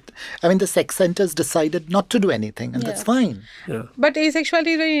 The sex centers decided not to do anything, and that's fine. Yeah. But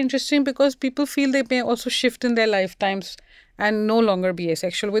asexuality is very interesting because people feel they may also shift in their lifetimes and no longer be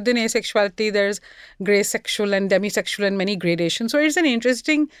asexual. Within asexuality, there's gray sexual and demisexual and many gradations. So it's an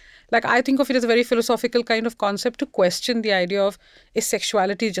interesting, I think of it as a very philosophical kind of concept to question the idea of is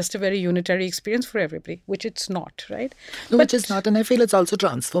sexuality just a very unitary experience for everybody, which it's not, right? No, which is not. And I feel it's also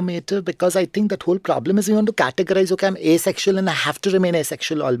transformative because I think that whole problem is we want to categorize, okay, I'm asexual and I have to remain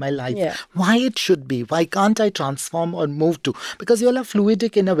asexual all my life. Yeah. Why it should be? Why can't I transform or move to? Because you all are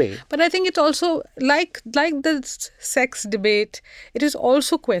fluidic in a way. But I think it's also like the sex debate, it is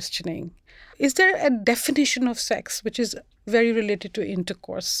also questioning. Is there a definition of sex which is very related to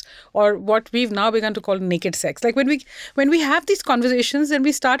intercourse, or what we've now begun to call naked sex? Like when we have these conversations, then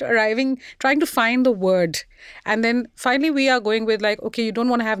we start trying to find the word. And then finally we are going with okay, you don't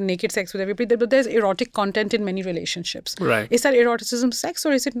want to have naked sex with everybody, but there's erotic content in many relationships. Right. Is that eroticism sex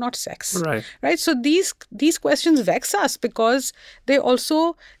or is it not sex? Right. Right. So these questions vex us because they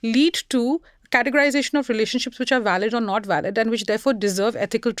also lead to categorization of relationships which are valid or not valid and which therefore deserve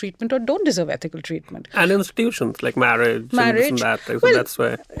ethical treatment or don't deserve ethical treatment. And institutions like marriage and this and that. So well, that's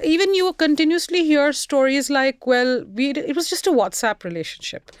why. Even you continuously hear stories like, it was just a WhatsApp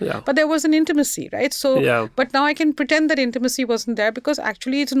relationship. Yeah. But there was an intimacy, right? So, Yeah. But now I can pretend that intimacy wasn't there because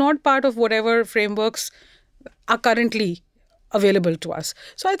actually it's not part of whatever frameworks are currently available to us.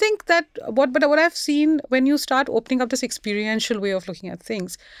 So I think that what I've seen when you start opening up this experiential way of looking at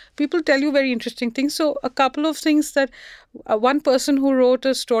things, people tell you very interesting things. So a couple of things that one person who wrote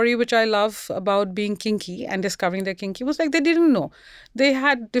a story which I love about being kinky and discovering their kinky was they didn't know. They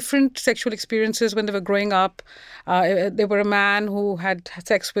had different sexual experiences when they were growing up. They were a man who had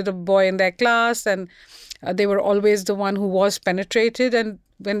sex with a boy in their class, and they were always the one who was penetrated. And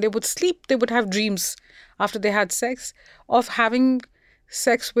when they would sleep, they would have dreams after they had sex of having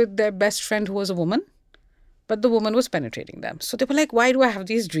sex with their best friend who was a woman, but the woman was penetrating them. So they were like, why do I have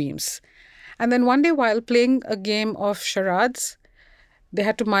these dreams? And then one day while playing a game of charades, they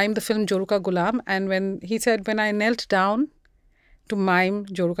had to mime the film Joru Ka Gulam. And when I knelt down to mime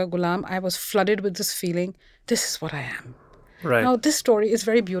Joru Ka Gulam, I was flooded with this feeling, this is what I am. Right. Now, this story is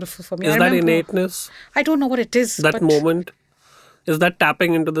very beautiful for me. Is that innateness? I don't know what it is. That moment? Is that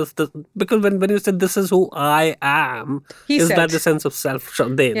tapping into this? Because when you said this is who I am, that the sense of self?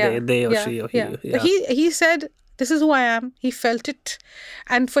 They or she or he? Yeah. He said, this is who I am. He felt it.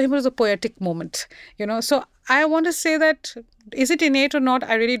 And for him, it was a poetic moment. So I want to say that, is it innate or not?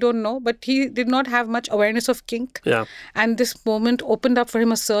 I really don't know. But he did not have much awareness of kink. Yeah. And this moment opened up for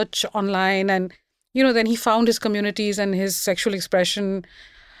him a search online. And, then he found his communities and his sexual expression.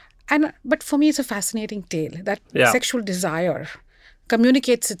 But for me, it's a fascinating tale. That sexual desire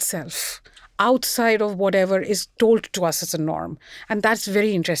communicates itself outside of whatever is told to us as a norm. And that's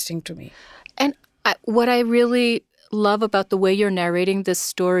very interesting to me. And what I really love about the way you're narrating this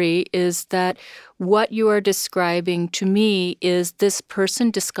story is that what you are describing to me is this person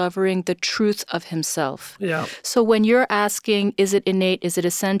discovering the truth of himself. Yeah. So when you're asking, is it innate, is it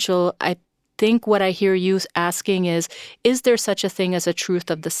essential, I think what I hear you asking is there such a thing as a truth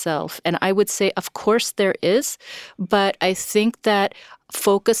of the self? And I would say, of course there is, but I think that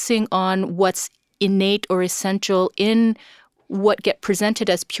focusing on what's innate or essential in what get presented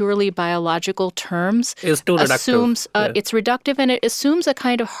as purely biological terms is too reductive. Assumes it's reductive, and it assumes a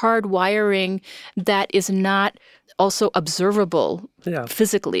kind of hard wiring that is not also observable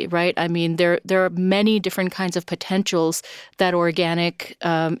physically, right? I mean, there are many different kinds of potentials that organic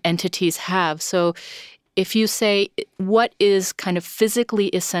entities have. So if you say, what is kind of physically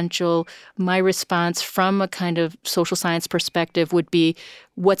essential, my response from a kind of social science perspective would be,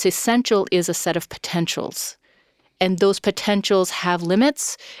 what's essential is a set of potentials. And those potentials have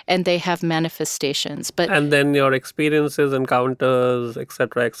limits and they have manifestations. And then your experiences, encounters,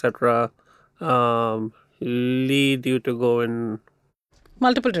 etc., lead you to go in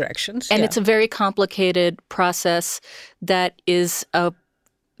multiple directions. And it's a very complicated process that is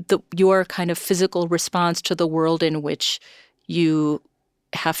your kind of physical response to the world in which you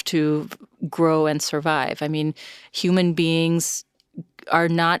have to grow and survive. I mean, human beings are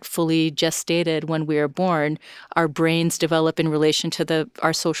not fully gestated when we are born. Our brains develop in relation to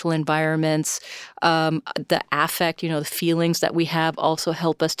our social environments. The affect, the feelings that we have also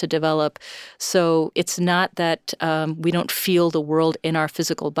help us to develop. So it's not that we don't feel the world in our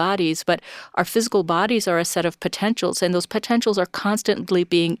physical bodies, but our physical bodies are a set of potentials, and those potentials are constantly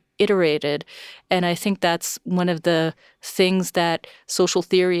being iterated. And I think that's one of the things that social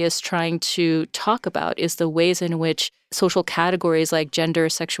theory is trying to talk about, is the ways in which social categories like gender,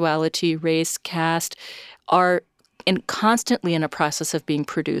 sexuality, race, caste are constantly in a process of being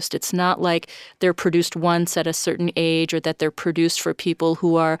produced. It's not like they're produced once at a certain age, or that they're produced for people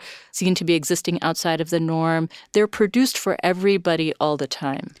who are seen to be existing outside of the norm. They're produced for everybody all the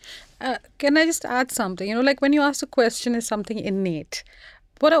time. Can I just add something? Like when you ask the question, is something innate?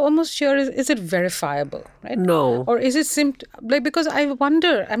 What I'm almost sure is it verifiable, right? No. Or is it because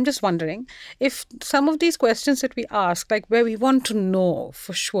I'm just wondering if some of these questions that we ask, like where we want to know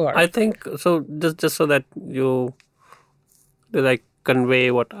for sure. I think, so just so that you convey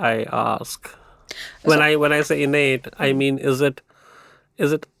what I ask. When I say innate, I mean, is it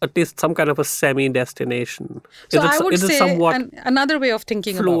at least some kind of a semi-destination? So I would say another way of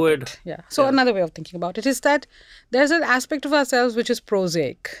thinking fluid? About it. Yeah. So another way of thinking about it is that there's an aspect of ourselves which is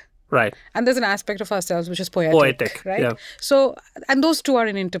prosaic. Right. And there's an aspect of ourselves which is poetic, right? Yeah. So, and those two are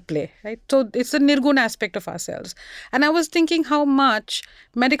in interplay, right? So it's the nirgun aspect of ourselves. And I was thinking how much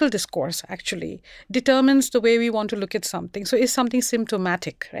medical discourse actually determines the way we want to look at something. So is something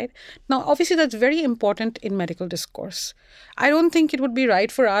symptomatic, right? Now, obviously that's very important in medical discourse. I don't think it would be right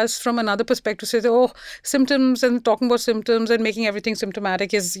for us from another perspective to say, symptoms and talking about symptoms and making everything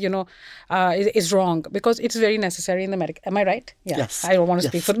symptomatic is wrong, because it's very necessary in the medical. Am I right? Yeah. Yes. I don't want to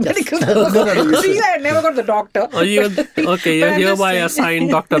speak for the medical. No, See, I never got the doctor. You're hereby assigned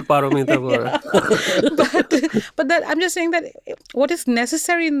Dr. Paramita. But that I'm just saying that what is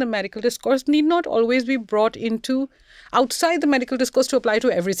necessary in the medical discourse need not always be brought into outside the medical discourse to apply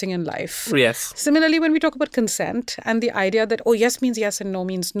to everything in life. Yes. Similarly, when we talk about consent and the idea that, yes means yes and no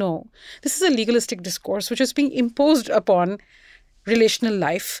means no, this is a legalistic discourse which is being imposed upon relational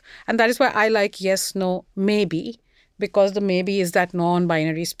life. And that is why I like yes, no, maybe, because the maybe is that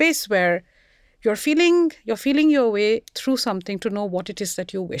non-binary space where you're feeling your way through something to know what it is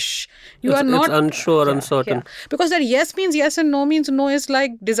that you wish. It's unsure, uncertain. Yeah. Because that yes means yes and no means no is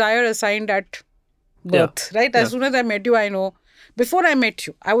like desire assigned at birth, right? As soon as I met you, I know. Before I met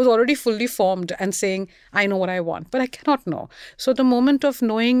you, I was already fully formed and saying, I know what I want, but I cannot know. So the moment of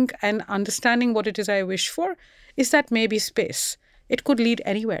knowing and understanding what it is I wish for is that maybe space. It could lead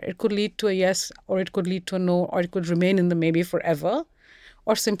anywhere. It could lead to a yes, or it could lead to a no, or it could remain in the maybe forever,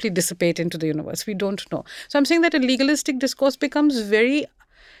 or simply dissipate into the universe. We don't know. So I'm saying that a legalistic discourse becomes very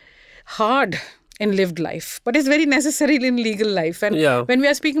hard in lived life, but it's very necessary in legal life. And when we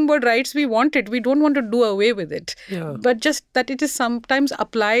are speaking about rights, we want it. We don't want to do away with it. Yeah. But just that it is sometimes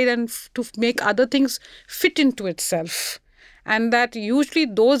applied and to make other things fit into itself. And that usually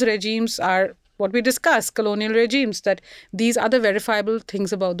those regimes are what we discuss, colonial regimes, that these are the verifiable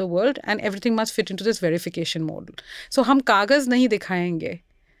things about the world and everything must fit into this verification model. So hum kagaz nahi dikhayenge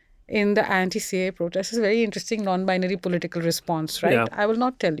in the anti-CA protest is a very interesting non-binary political response, right? Yeah. I will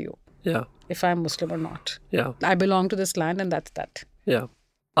not tell you if I'm Muslim or not. Yeah. I belong to this land and that's that. Yeah.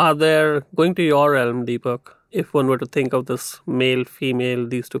 Are there, going to your realm, Deepak, if one were to think of this male, female,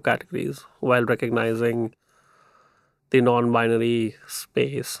 these two categories while recognizing the non-binary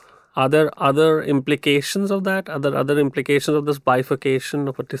space, are there other implications of that? Are there other implications of this bifurcation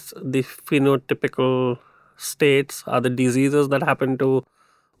of the phenotypical states? Are there diseases that happen to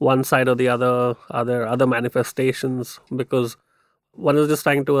one side or the other? Are there other manifestations? Because one is just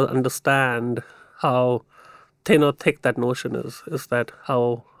trying to understand how thin or thick that notion is. Is that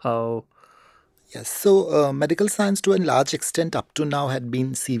how? Yes. So medical science to a large extent up to now had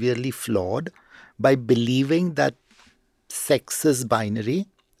been severely flawed by believing that sex is binary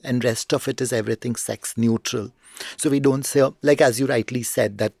and rest of it is everything sex neutral. So we don't say, like as you rightly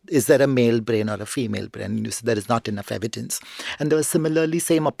said, that is there a male brain or a female brain? You said there is not enough evidence. And there was similarly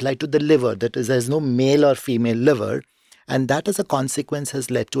same applied to the liver, that is there's no male or female liver. And that as a consequence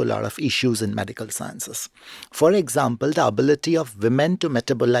has led to a lot of issues in medical sciences. For example, the ability of women to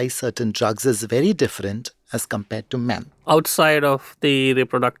metabolize certain drugs is very different as compared to men. Outside of the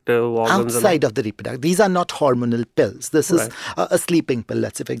reproductive organs? Outside of the reproductive. These are not hormonal pills. This is a sleeping pill,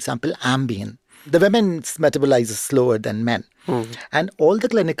 let's say, for example, Ambien. The women's metabolizes slower than men. And all the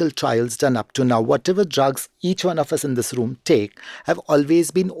clinical trials done up to now, whatever drugs each one of us in this room take, have always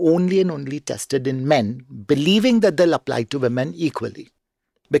been only and only tested in men, believing that they'll apply to women equally,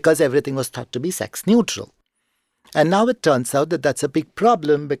 because everything was thought to be sex neutral. And now it turns out that that's a big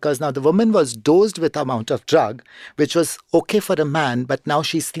problem, because now the woman was dosed with amount of drug, which was okay for a man, but now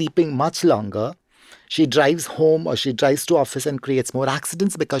she's sleeping much longer. She drives home or she drives to office and creates more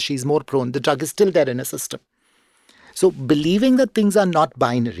accidents because she's more prone. The drug is still there in her system. So believing that things are not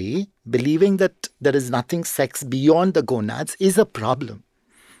binary, believing that there is nothing sex beyond the gonads is a problem.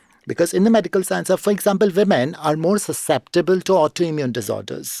 Because in the medical science, for example, women are more susceptible to autoimmune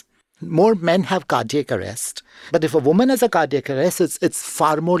disorders. More men have cardiac arrest. But if a woman has a cardiac arrest, it's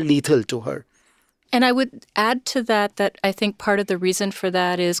far more lethal to her. And I would add to that I think part of the reason for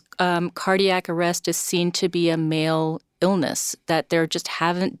that is cardiac arrest is seen to be a male illness, that there just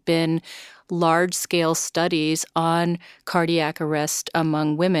haven't been large-scale studies on cardiac arrest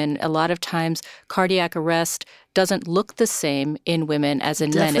among women. A lot of times, cardiac arrest doesn't look the same in women as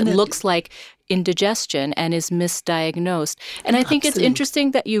in men. It looks like indigestion and is misdiagnosed. And I think it's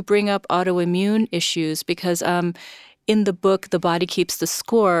interesting that you bring up autoimmune issues because in the book, The Body Keeps the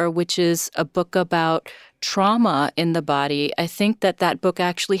Score, which is a book about trauma in the body, I think that book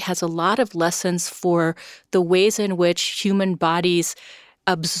actually has a lot of lessons for the ways in which human bodies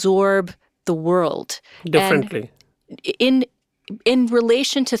absorb the world differently. And in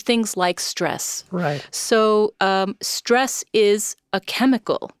relation to things like stress. Right. So stress is a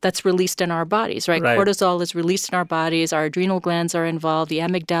chemical that's released in our bodies, right? Cortisol is released in our bodies. Our adrenal glands are involved. The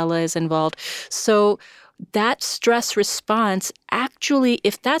amygdala is involved. So that stress response, actually,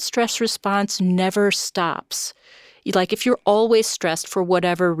 if that stress response never stops, like if you're always stressed for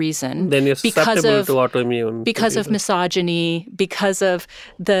whatever reason, then you're susceptible to autoimmune. Because of misogyny, because of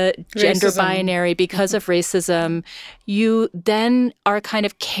the gender binary, because of racism, you then are kind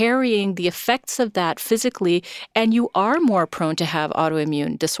of carrying the effects of that physically, and you are more prone to have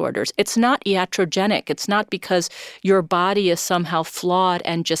autoimmune disorders. It's not iatrogenic. It's not because your body is somehow flawed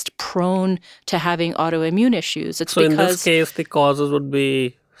and just prone to having autoimmune issues. It's because in this case, the causes would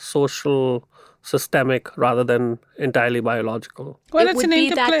be social, systemic rather than entirely biological. Well, it would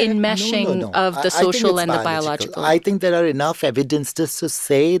be that enmeshing of the social and the biological. I think there are enough evidences to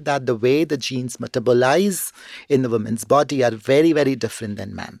say that the way the genes metabolize in the woman's body are very, very different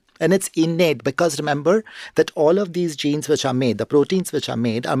than man. And it's innate because remember that all of these genes which are made, the proteins which are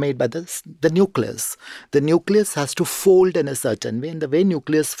made by the nucleus. The nucleus has to fold in a certain way, and the way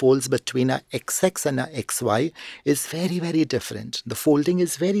nucleus folds between a XX and a XY is very, very different. The folding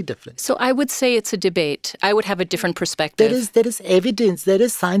is very different. So I would say it's a debate. I would have a different perspective. There is evidence. There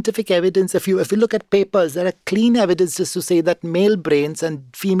is scientific evidence. If you look at papers, there are clean evidences to say that male brains and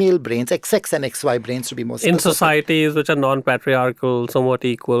female brains, XX and XY brains to be more specific. In societies which are non-patriarchal, somewhat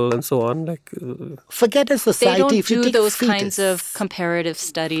equal, and so on. Forget a society. They don't if you do take those fetus. kinds of comparative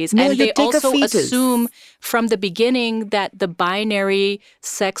studies. No, and they also fetus. assume from the beginning that the binary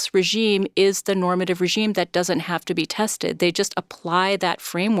sex regime is the normative regime that doesn't have to be tested. They just apply that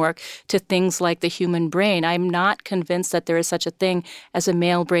framework to things like the human brain. I'm not convinced that there is such a thing as a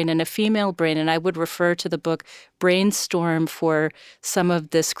male brain and a female brain. And I would refer to the book Brainstorm for some of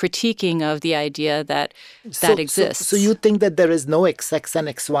this critiquing of the idea that exists. So you think that there is no XX and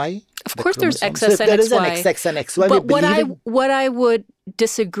XY? Of course there's XX so if and there XY. Is an XX and XY, but what I would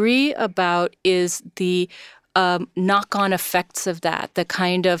disagree about is the knock-on effects of that, the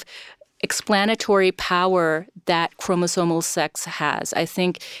kind of explanatory power that chromosomal sex has. I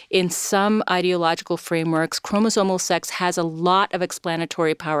think in some ideological frameworks, chromosomal sex has a lot of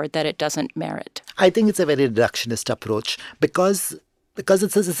explanatory power that it doesn't merit. I think it's a very reductionist approach because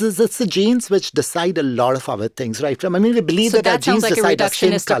it's the genes which decide a lot of other things, right? I mean, we believe that our genes decide our skin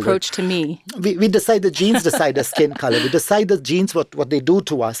color. So that sounds like a reductionist approach to me. We decide the genes decide our skin color. We decide the genes what they do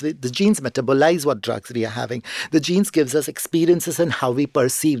to us. The genes metabolize what drugs we are having. The genes gives us experiences and how we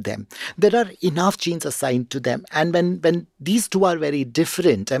perceive them. There are enough genes assigned to them. And when these two are very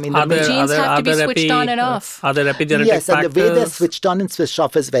different, I mean, the genes have to be switched on and off. Are there epigenetic yes, factors? And the way they're switched on and switched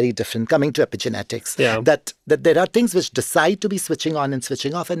off is very different, coming to epigenetics. Yeah. That there are things which decide to be switching on and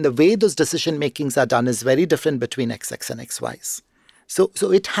switching off, and the way those decision makings are done is very different between XX and XYs. So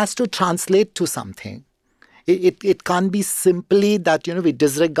it has to translate to something. It can't be simply that we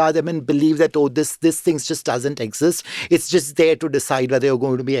disregard them and believe that this thing just doesn't exist. It's just there to decide whether you're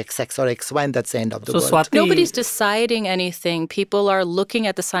going to be XX or XY, and that's the end of the world. Swati, nobody's deciding anything. People are looking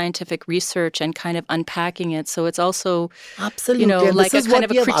at the scientific research and kind of unpacking it. So it's also absolutely like this is a kind what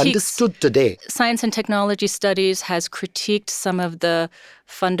of we a have critique. Understood today. Science and Technology Studies has critiqued some of the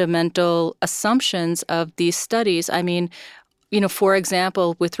fundamental assumptions of these studies. I mean, for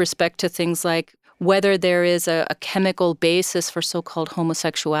example, with respect to things like whether there is a chemical basis for so-called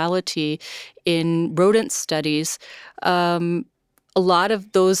homosexuality in rodent studies, a lot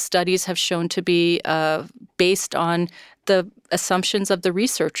of those studies have shown to be based on the assumptions of the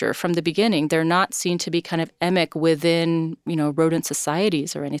researcher from the beginning. They're not seen to be kind of emic within, rodent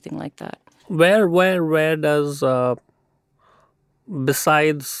societies or anything like that. Where does,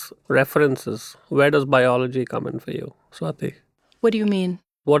 besides references, where does biology come in for you, Swati? What do you mean?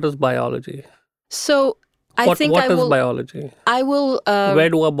 What is biology? So What is biology? I will. Where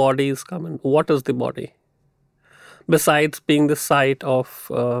do our bodies come in? What is the body? Besides being the site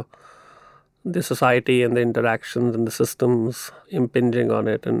of the society and the interactions and the systems impinging on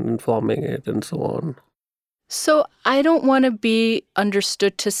it and informing it and so on. So I don't want to be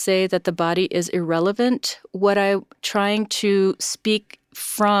understood to say that the body is irrelevant. What I'm trying to speak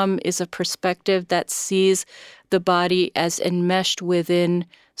from is a perspective that sees the body as enmeshed within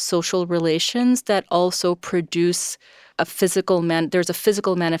social relations that also produce there's a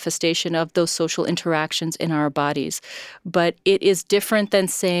physical manifestation of those social interactions in our bodies. But it is different than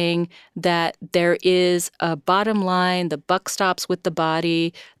saying that there is a bottom line, the buck stops with the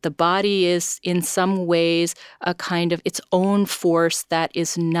body is in some ways a kind of its own force that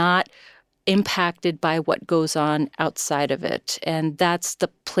is not impacted by what goes on outside of it. And that's the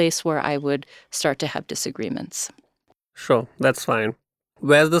place where I would start to have disagreements. Sure, that's fine.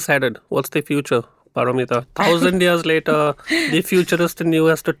 Where's this headed? What's the future, Paramita? 1,000 years later, the futurist in you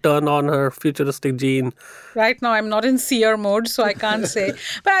has to turn on her futuristic gene. Right now, I'm not in seer mode, so I can't say.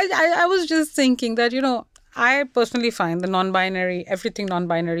 But I was just thinking that, I personally find everything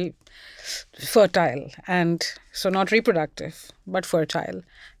non-binary, fertile. And so not reproductive, but fertile,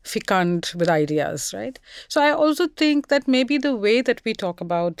 fecund with ideas, right? So I also think that maybe the way that we talk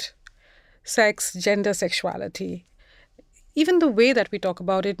about sex, gender, sexuality, even the way that we talk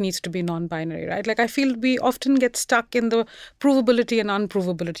about it needs to be non-binary, right? Like I feel we often get stuck in the provability and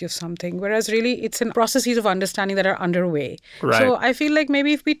unprovability of something, whereas really it's in processes of understanding that are underway. Right. So I feel like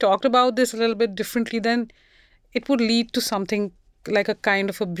maybe if we talked about this a little bit differently, then it would lead to something like a kind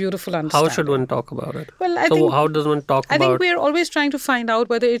of a beautiful understanding. How should one talk about it? Well, how does one talk about it? I think we're always trying to find out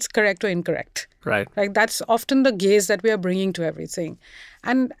whether it's correct or incorrect. Right. Like that's often the gaze that we are bringing to everything.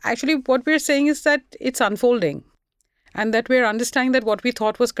 And actually what we're saying is that it's unfolding. And that we're understanding that what we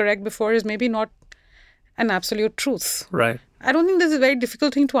thought was correct before is maybe not an absolute truth. Right. I don't think this is a very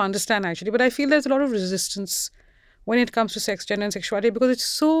difficult thing to understand, actually. But I feel there's a lot of resistance when it comes to sex, gender, and sexuality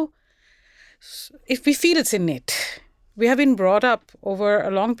because if we feel it's innate. We have been brought up over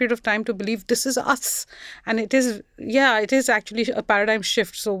a long period of time to believe this is us. And it is actually a paradigm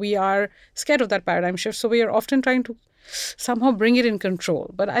shift. So we are scared of that paradigm shift. So we are often trying to somehow bring it in control.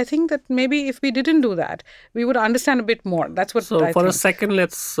 But I think that maybe if we didn't do that, we would understand a bit more. That's what I think. So for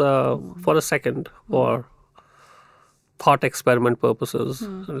a second, for thought experiment purposes,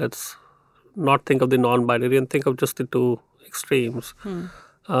 let's not think of the non-binary and think of just the two extremes.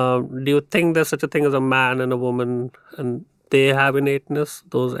 Do you think there's such a thing as a man and a woman and they have innateness,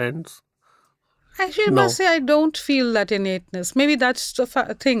 those ends? Actually, I must say I don't feel that innateness. Maybe that's the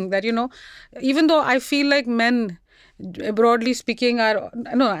thing that, even though I feel like men, broadly speaking,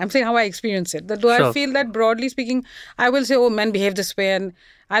 I'm saying how I experience it. That though I feel that broadly speaking, I will say, men behave this way. And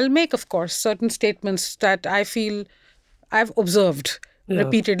I'll make, of course, certain statements that I feel I've observed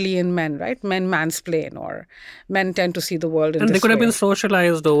repeatedly in men, right? Men mansplain or men tend to see the world in this way. And they could have been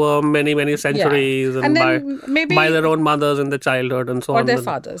socialized over many, many centuries and by their own mothers in the childhood and so on.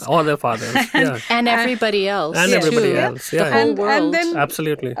 Or their fathers. And everybody else. And everybody else, yeah. The whole world. And then,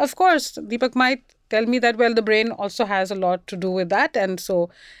 absolutely. Of course, Deepak might tell me that, the brain also has a lot to do with that. And so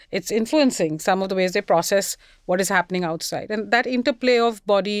it's influencing some of the ways they process what is happening outside. And that interplay of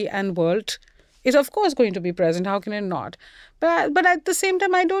body and world is, of course, going to be present. How can it not? But at the same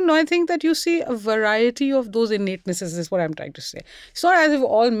time, I don't know. I think that you see a variety of those innatenesses is what I'm trying to say. It's not as if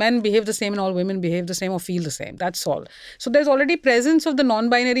all men behave the same and all women behave the same or feel the same. That's all. So there's already presence of the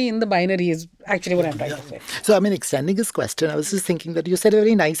non-binary in the binary is actually what I'm trying to say. So, extending this question, I was just thinking that you said a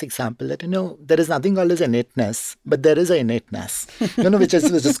very nice example that, there is nothing called as innateness, but there is a innateness, which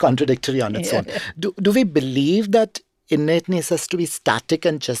is just contradictory on its own. Do we believe that innateness has to be static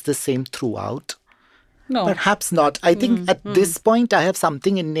and just the same throughout? No. Perhaps not. I think at this point, I have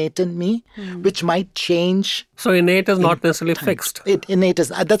something innate in me which might change. So innate is not necessarily fixed. Innate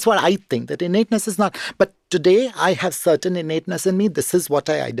is, that's what I think, that innateness is not. But today, I have certain innateness in me. This is what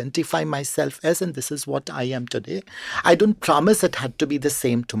I identify myself as, and this is what I am today. I don't promise it had to be the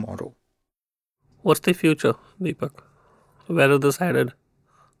same tomorrow. What's the future, Deepak? Where is this headed?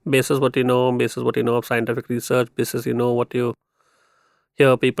 Basis what you know of scientific research, basis what you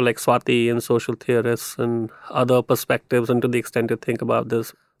hear people like Swati and social theorists and other perspectives, and to the extent you think about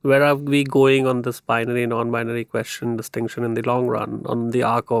this, where are we going on this binary, non-binary question distinction in the long run, on the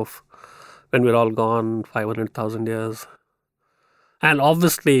arc of when we're all gone, 500,000 years? And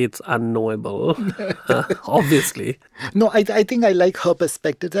obviously, it's unknowable. Obviously. No, I think I like her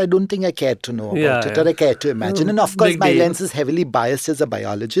perspective. I don't think I care to know about it or I care to imagine. And of course, my lens is heavily biased as a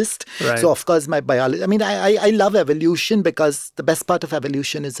biologist. Right. So, of course, my biology... I love evolution because the best part of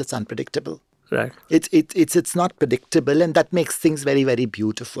evolution is it's unpredictable. Right. It's not predictable, and that makes things very, very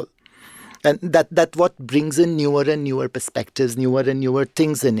beautiful. And that what brings in newer and newer perspectives, newer and newer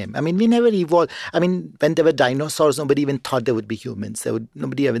things in him. I mean, we never evolved. I mean, when there were dinosaurs, nobody even thought there would be humans.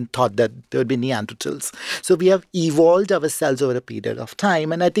 Nobody even thought that there would be Neanderthals. So we have evolved ourselves over a period of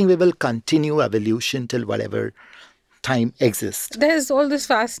time, and I think we will continue evolution till whatever time exists. There's all this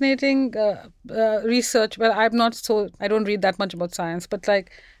fascinating research. Well, I don't read that much about science, but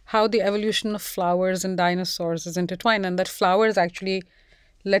like how the evolution of flowers and dinosaurs is intertwined, and that flowers actually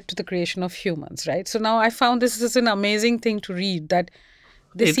led to the creation of humans, right? So now I found this is an amazing thing to read, that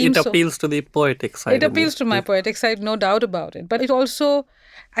it appeals to the poetic side. It appeals to my poetic side, no doubt about it. But it also,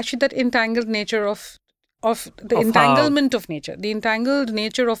 actually, that entangled nature of entanglement of nature, the entangled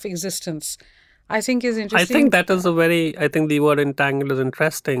nature of existence, I think is interesting. I think the word entangled is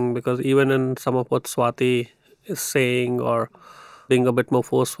interesting, because even in some of what Swati is saying, or being a bit more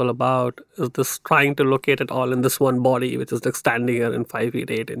forceful about, is this trying to locate it all in this one body, which is like standing here in 5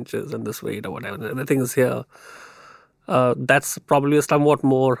 feet 8 inches and this weight or whatever, and everything is here. That's probably a somewhat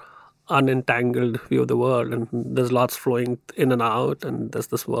more unentangled view of the world, and there's lots flowing in and out, and there's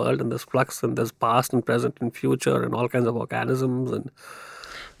this world, and there's flux, and there's past and present and future, and all kinds of organisms, and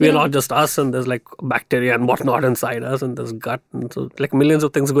we're not just us, and there's like bacteria and whatnot inside us, and there's gut, and so like millions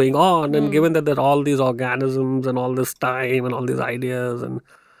of things going on. And given that there are all these organisms and all this time and all these ideas and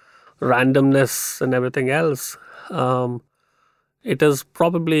randomness and everything else, it is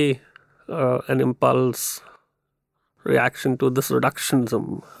probably an impulse reaction to this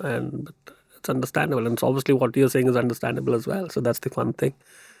reductionism, and it's understandable. And it's obviously what you're saying is understandable as well. So that's the fun thing.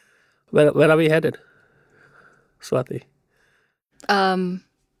 Where are we headed, Swati?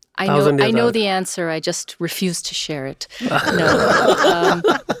 I know the answer. I just refuse to share it. No.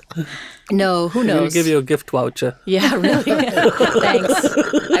 No, who knows? We'll give you a gift voucher. Yeah, really? Thanks.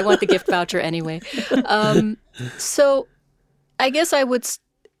 I want the gift voucher anyway. So I guess I would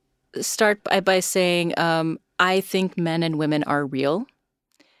start by saying I think men and women are real.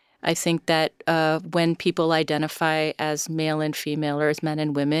 I think that when people identify as male and female, or as men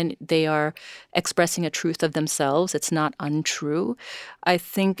and women, they are expressing a truth of themselves. It's not untrue. I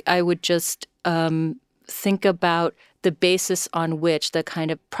think I would just think about the basis on which the kind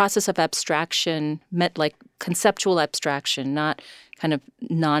of process of abstraction, like conceptual abstraction, not kind of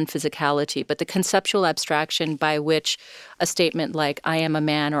non-physicality, but the conceptual abstraction by which a statement like I am a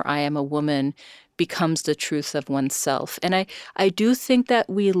man or I am a woman becomes the truth of oneself. And I do think that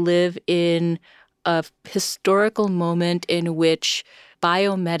we live in a historical moment in which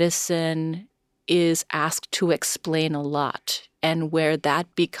biomedicine is asked to explain a lot, and where that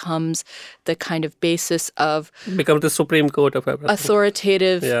becomes the kind of basis of... becomes the Supreme Court of everything.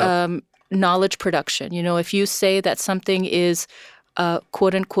 Authoritative knowledge production. You know, if you say that something is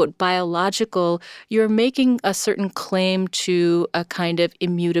quote unquote biological, you're making a certain claim to a kind of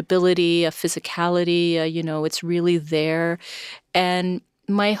immutability, a physicality, it's really there. And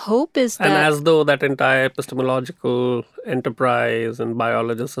my hope is that... And as though that entire epistemological enterprise and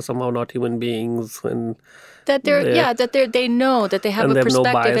biologists are somehow not human beings, and that they know that they have a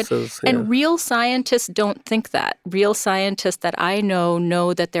perspective. No biases, and real scientists don't think that. Real scientists that I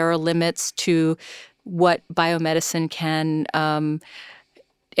know that there are limits to what biomedicine can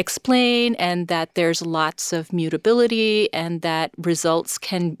explain, and that there's lots of mutability, and that results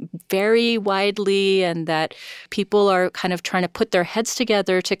can vary widely, and that people are kind of trying to put their heads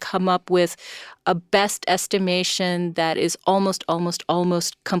together to come up with a best estimation that is almost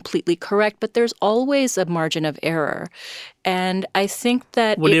completely correct. But there's always a margin of error. And I think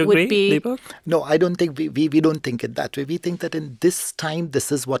that would be... Deepak? No, I don't think we don't think it that way. We think that in this time,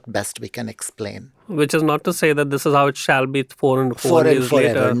 this is what best we can explain. Which is not to say that this is how it shall be four and years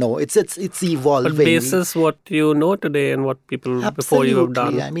forever. Later. No, it's evolving. But basis what you know today and what people before you have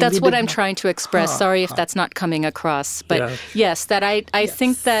done. I mean, that's what I'm trying to express. Sorry if that's not coming across. But yes, that I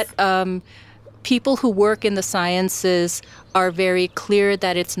think that people who work in the sciences are very clear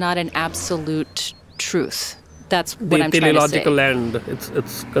that it's not an absolute truth. That's what I'm trying to say. The teleological end,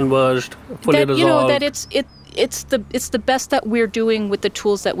 it's converged, fully resolved. You know, that it's the best that we're doing with the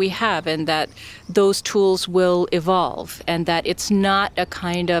tools that we have, and that those tools will evolve, and that it's not a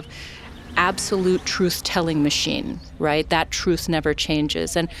kind of absolute truth-telling machine, right? That truth never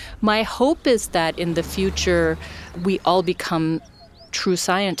changes. And my hope is that in the future, we all become true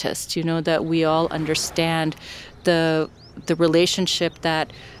scientists, that we all understand the relationship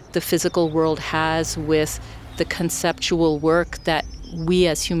that the physical world has with the conceptual work that we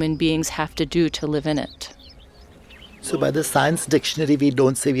as human beings have to do to live in it. So by the science dictionary, we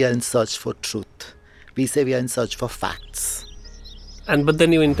don't say we are in search for truth. We say we are in search for facts. But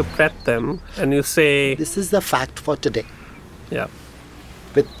then you interpret them and you say, this is the fact for today. yeah,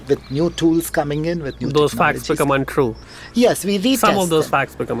 With new tools coming in, with new those technologies. facts become untrue. Yes, we retest Some of those them.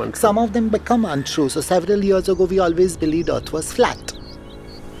 facts become untrue. Some of them become untrue. So several years ago, we always believed Earth was flat.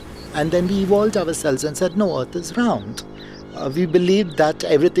 And then we evolved ourselves and said, no, Earth is round. We believed that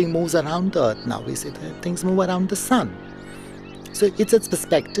everything moves around the Earth. Now we say that things move around the sun. So it's a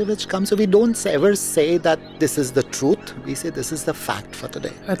perspective which comes. So we don't ever say that this is the truth. We say this is the fact for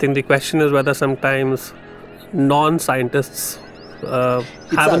today. I think the question is whether sometimes non-scientists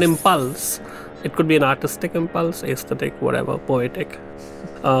have an impulse. It could be an artistic impulse, aesthetic, whatever, poetic,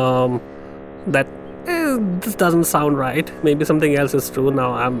 that this doesn't sound right. Maybe something else is true.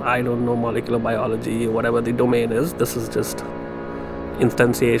 Now I don't know molecular biology, whatever the domain is. This is just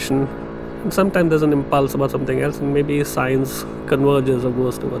instantiation. And sometimes there's an impulse about something else, and maybe science converges or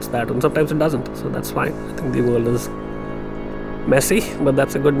goes towards that, and sometimes it doesn't. So that's fine. I think the world is messy, but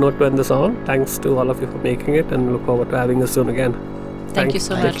that's a good note to end this on. Thanks to all of you for making it, and look forward to having you soon again. Thank you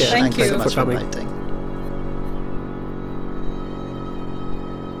so Take much. care. Thank you. so Thanks much for for coming. inviting.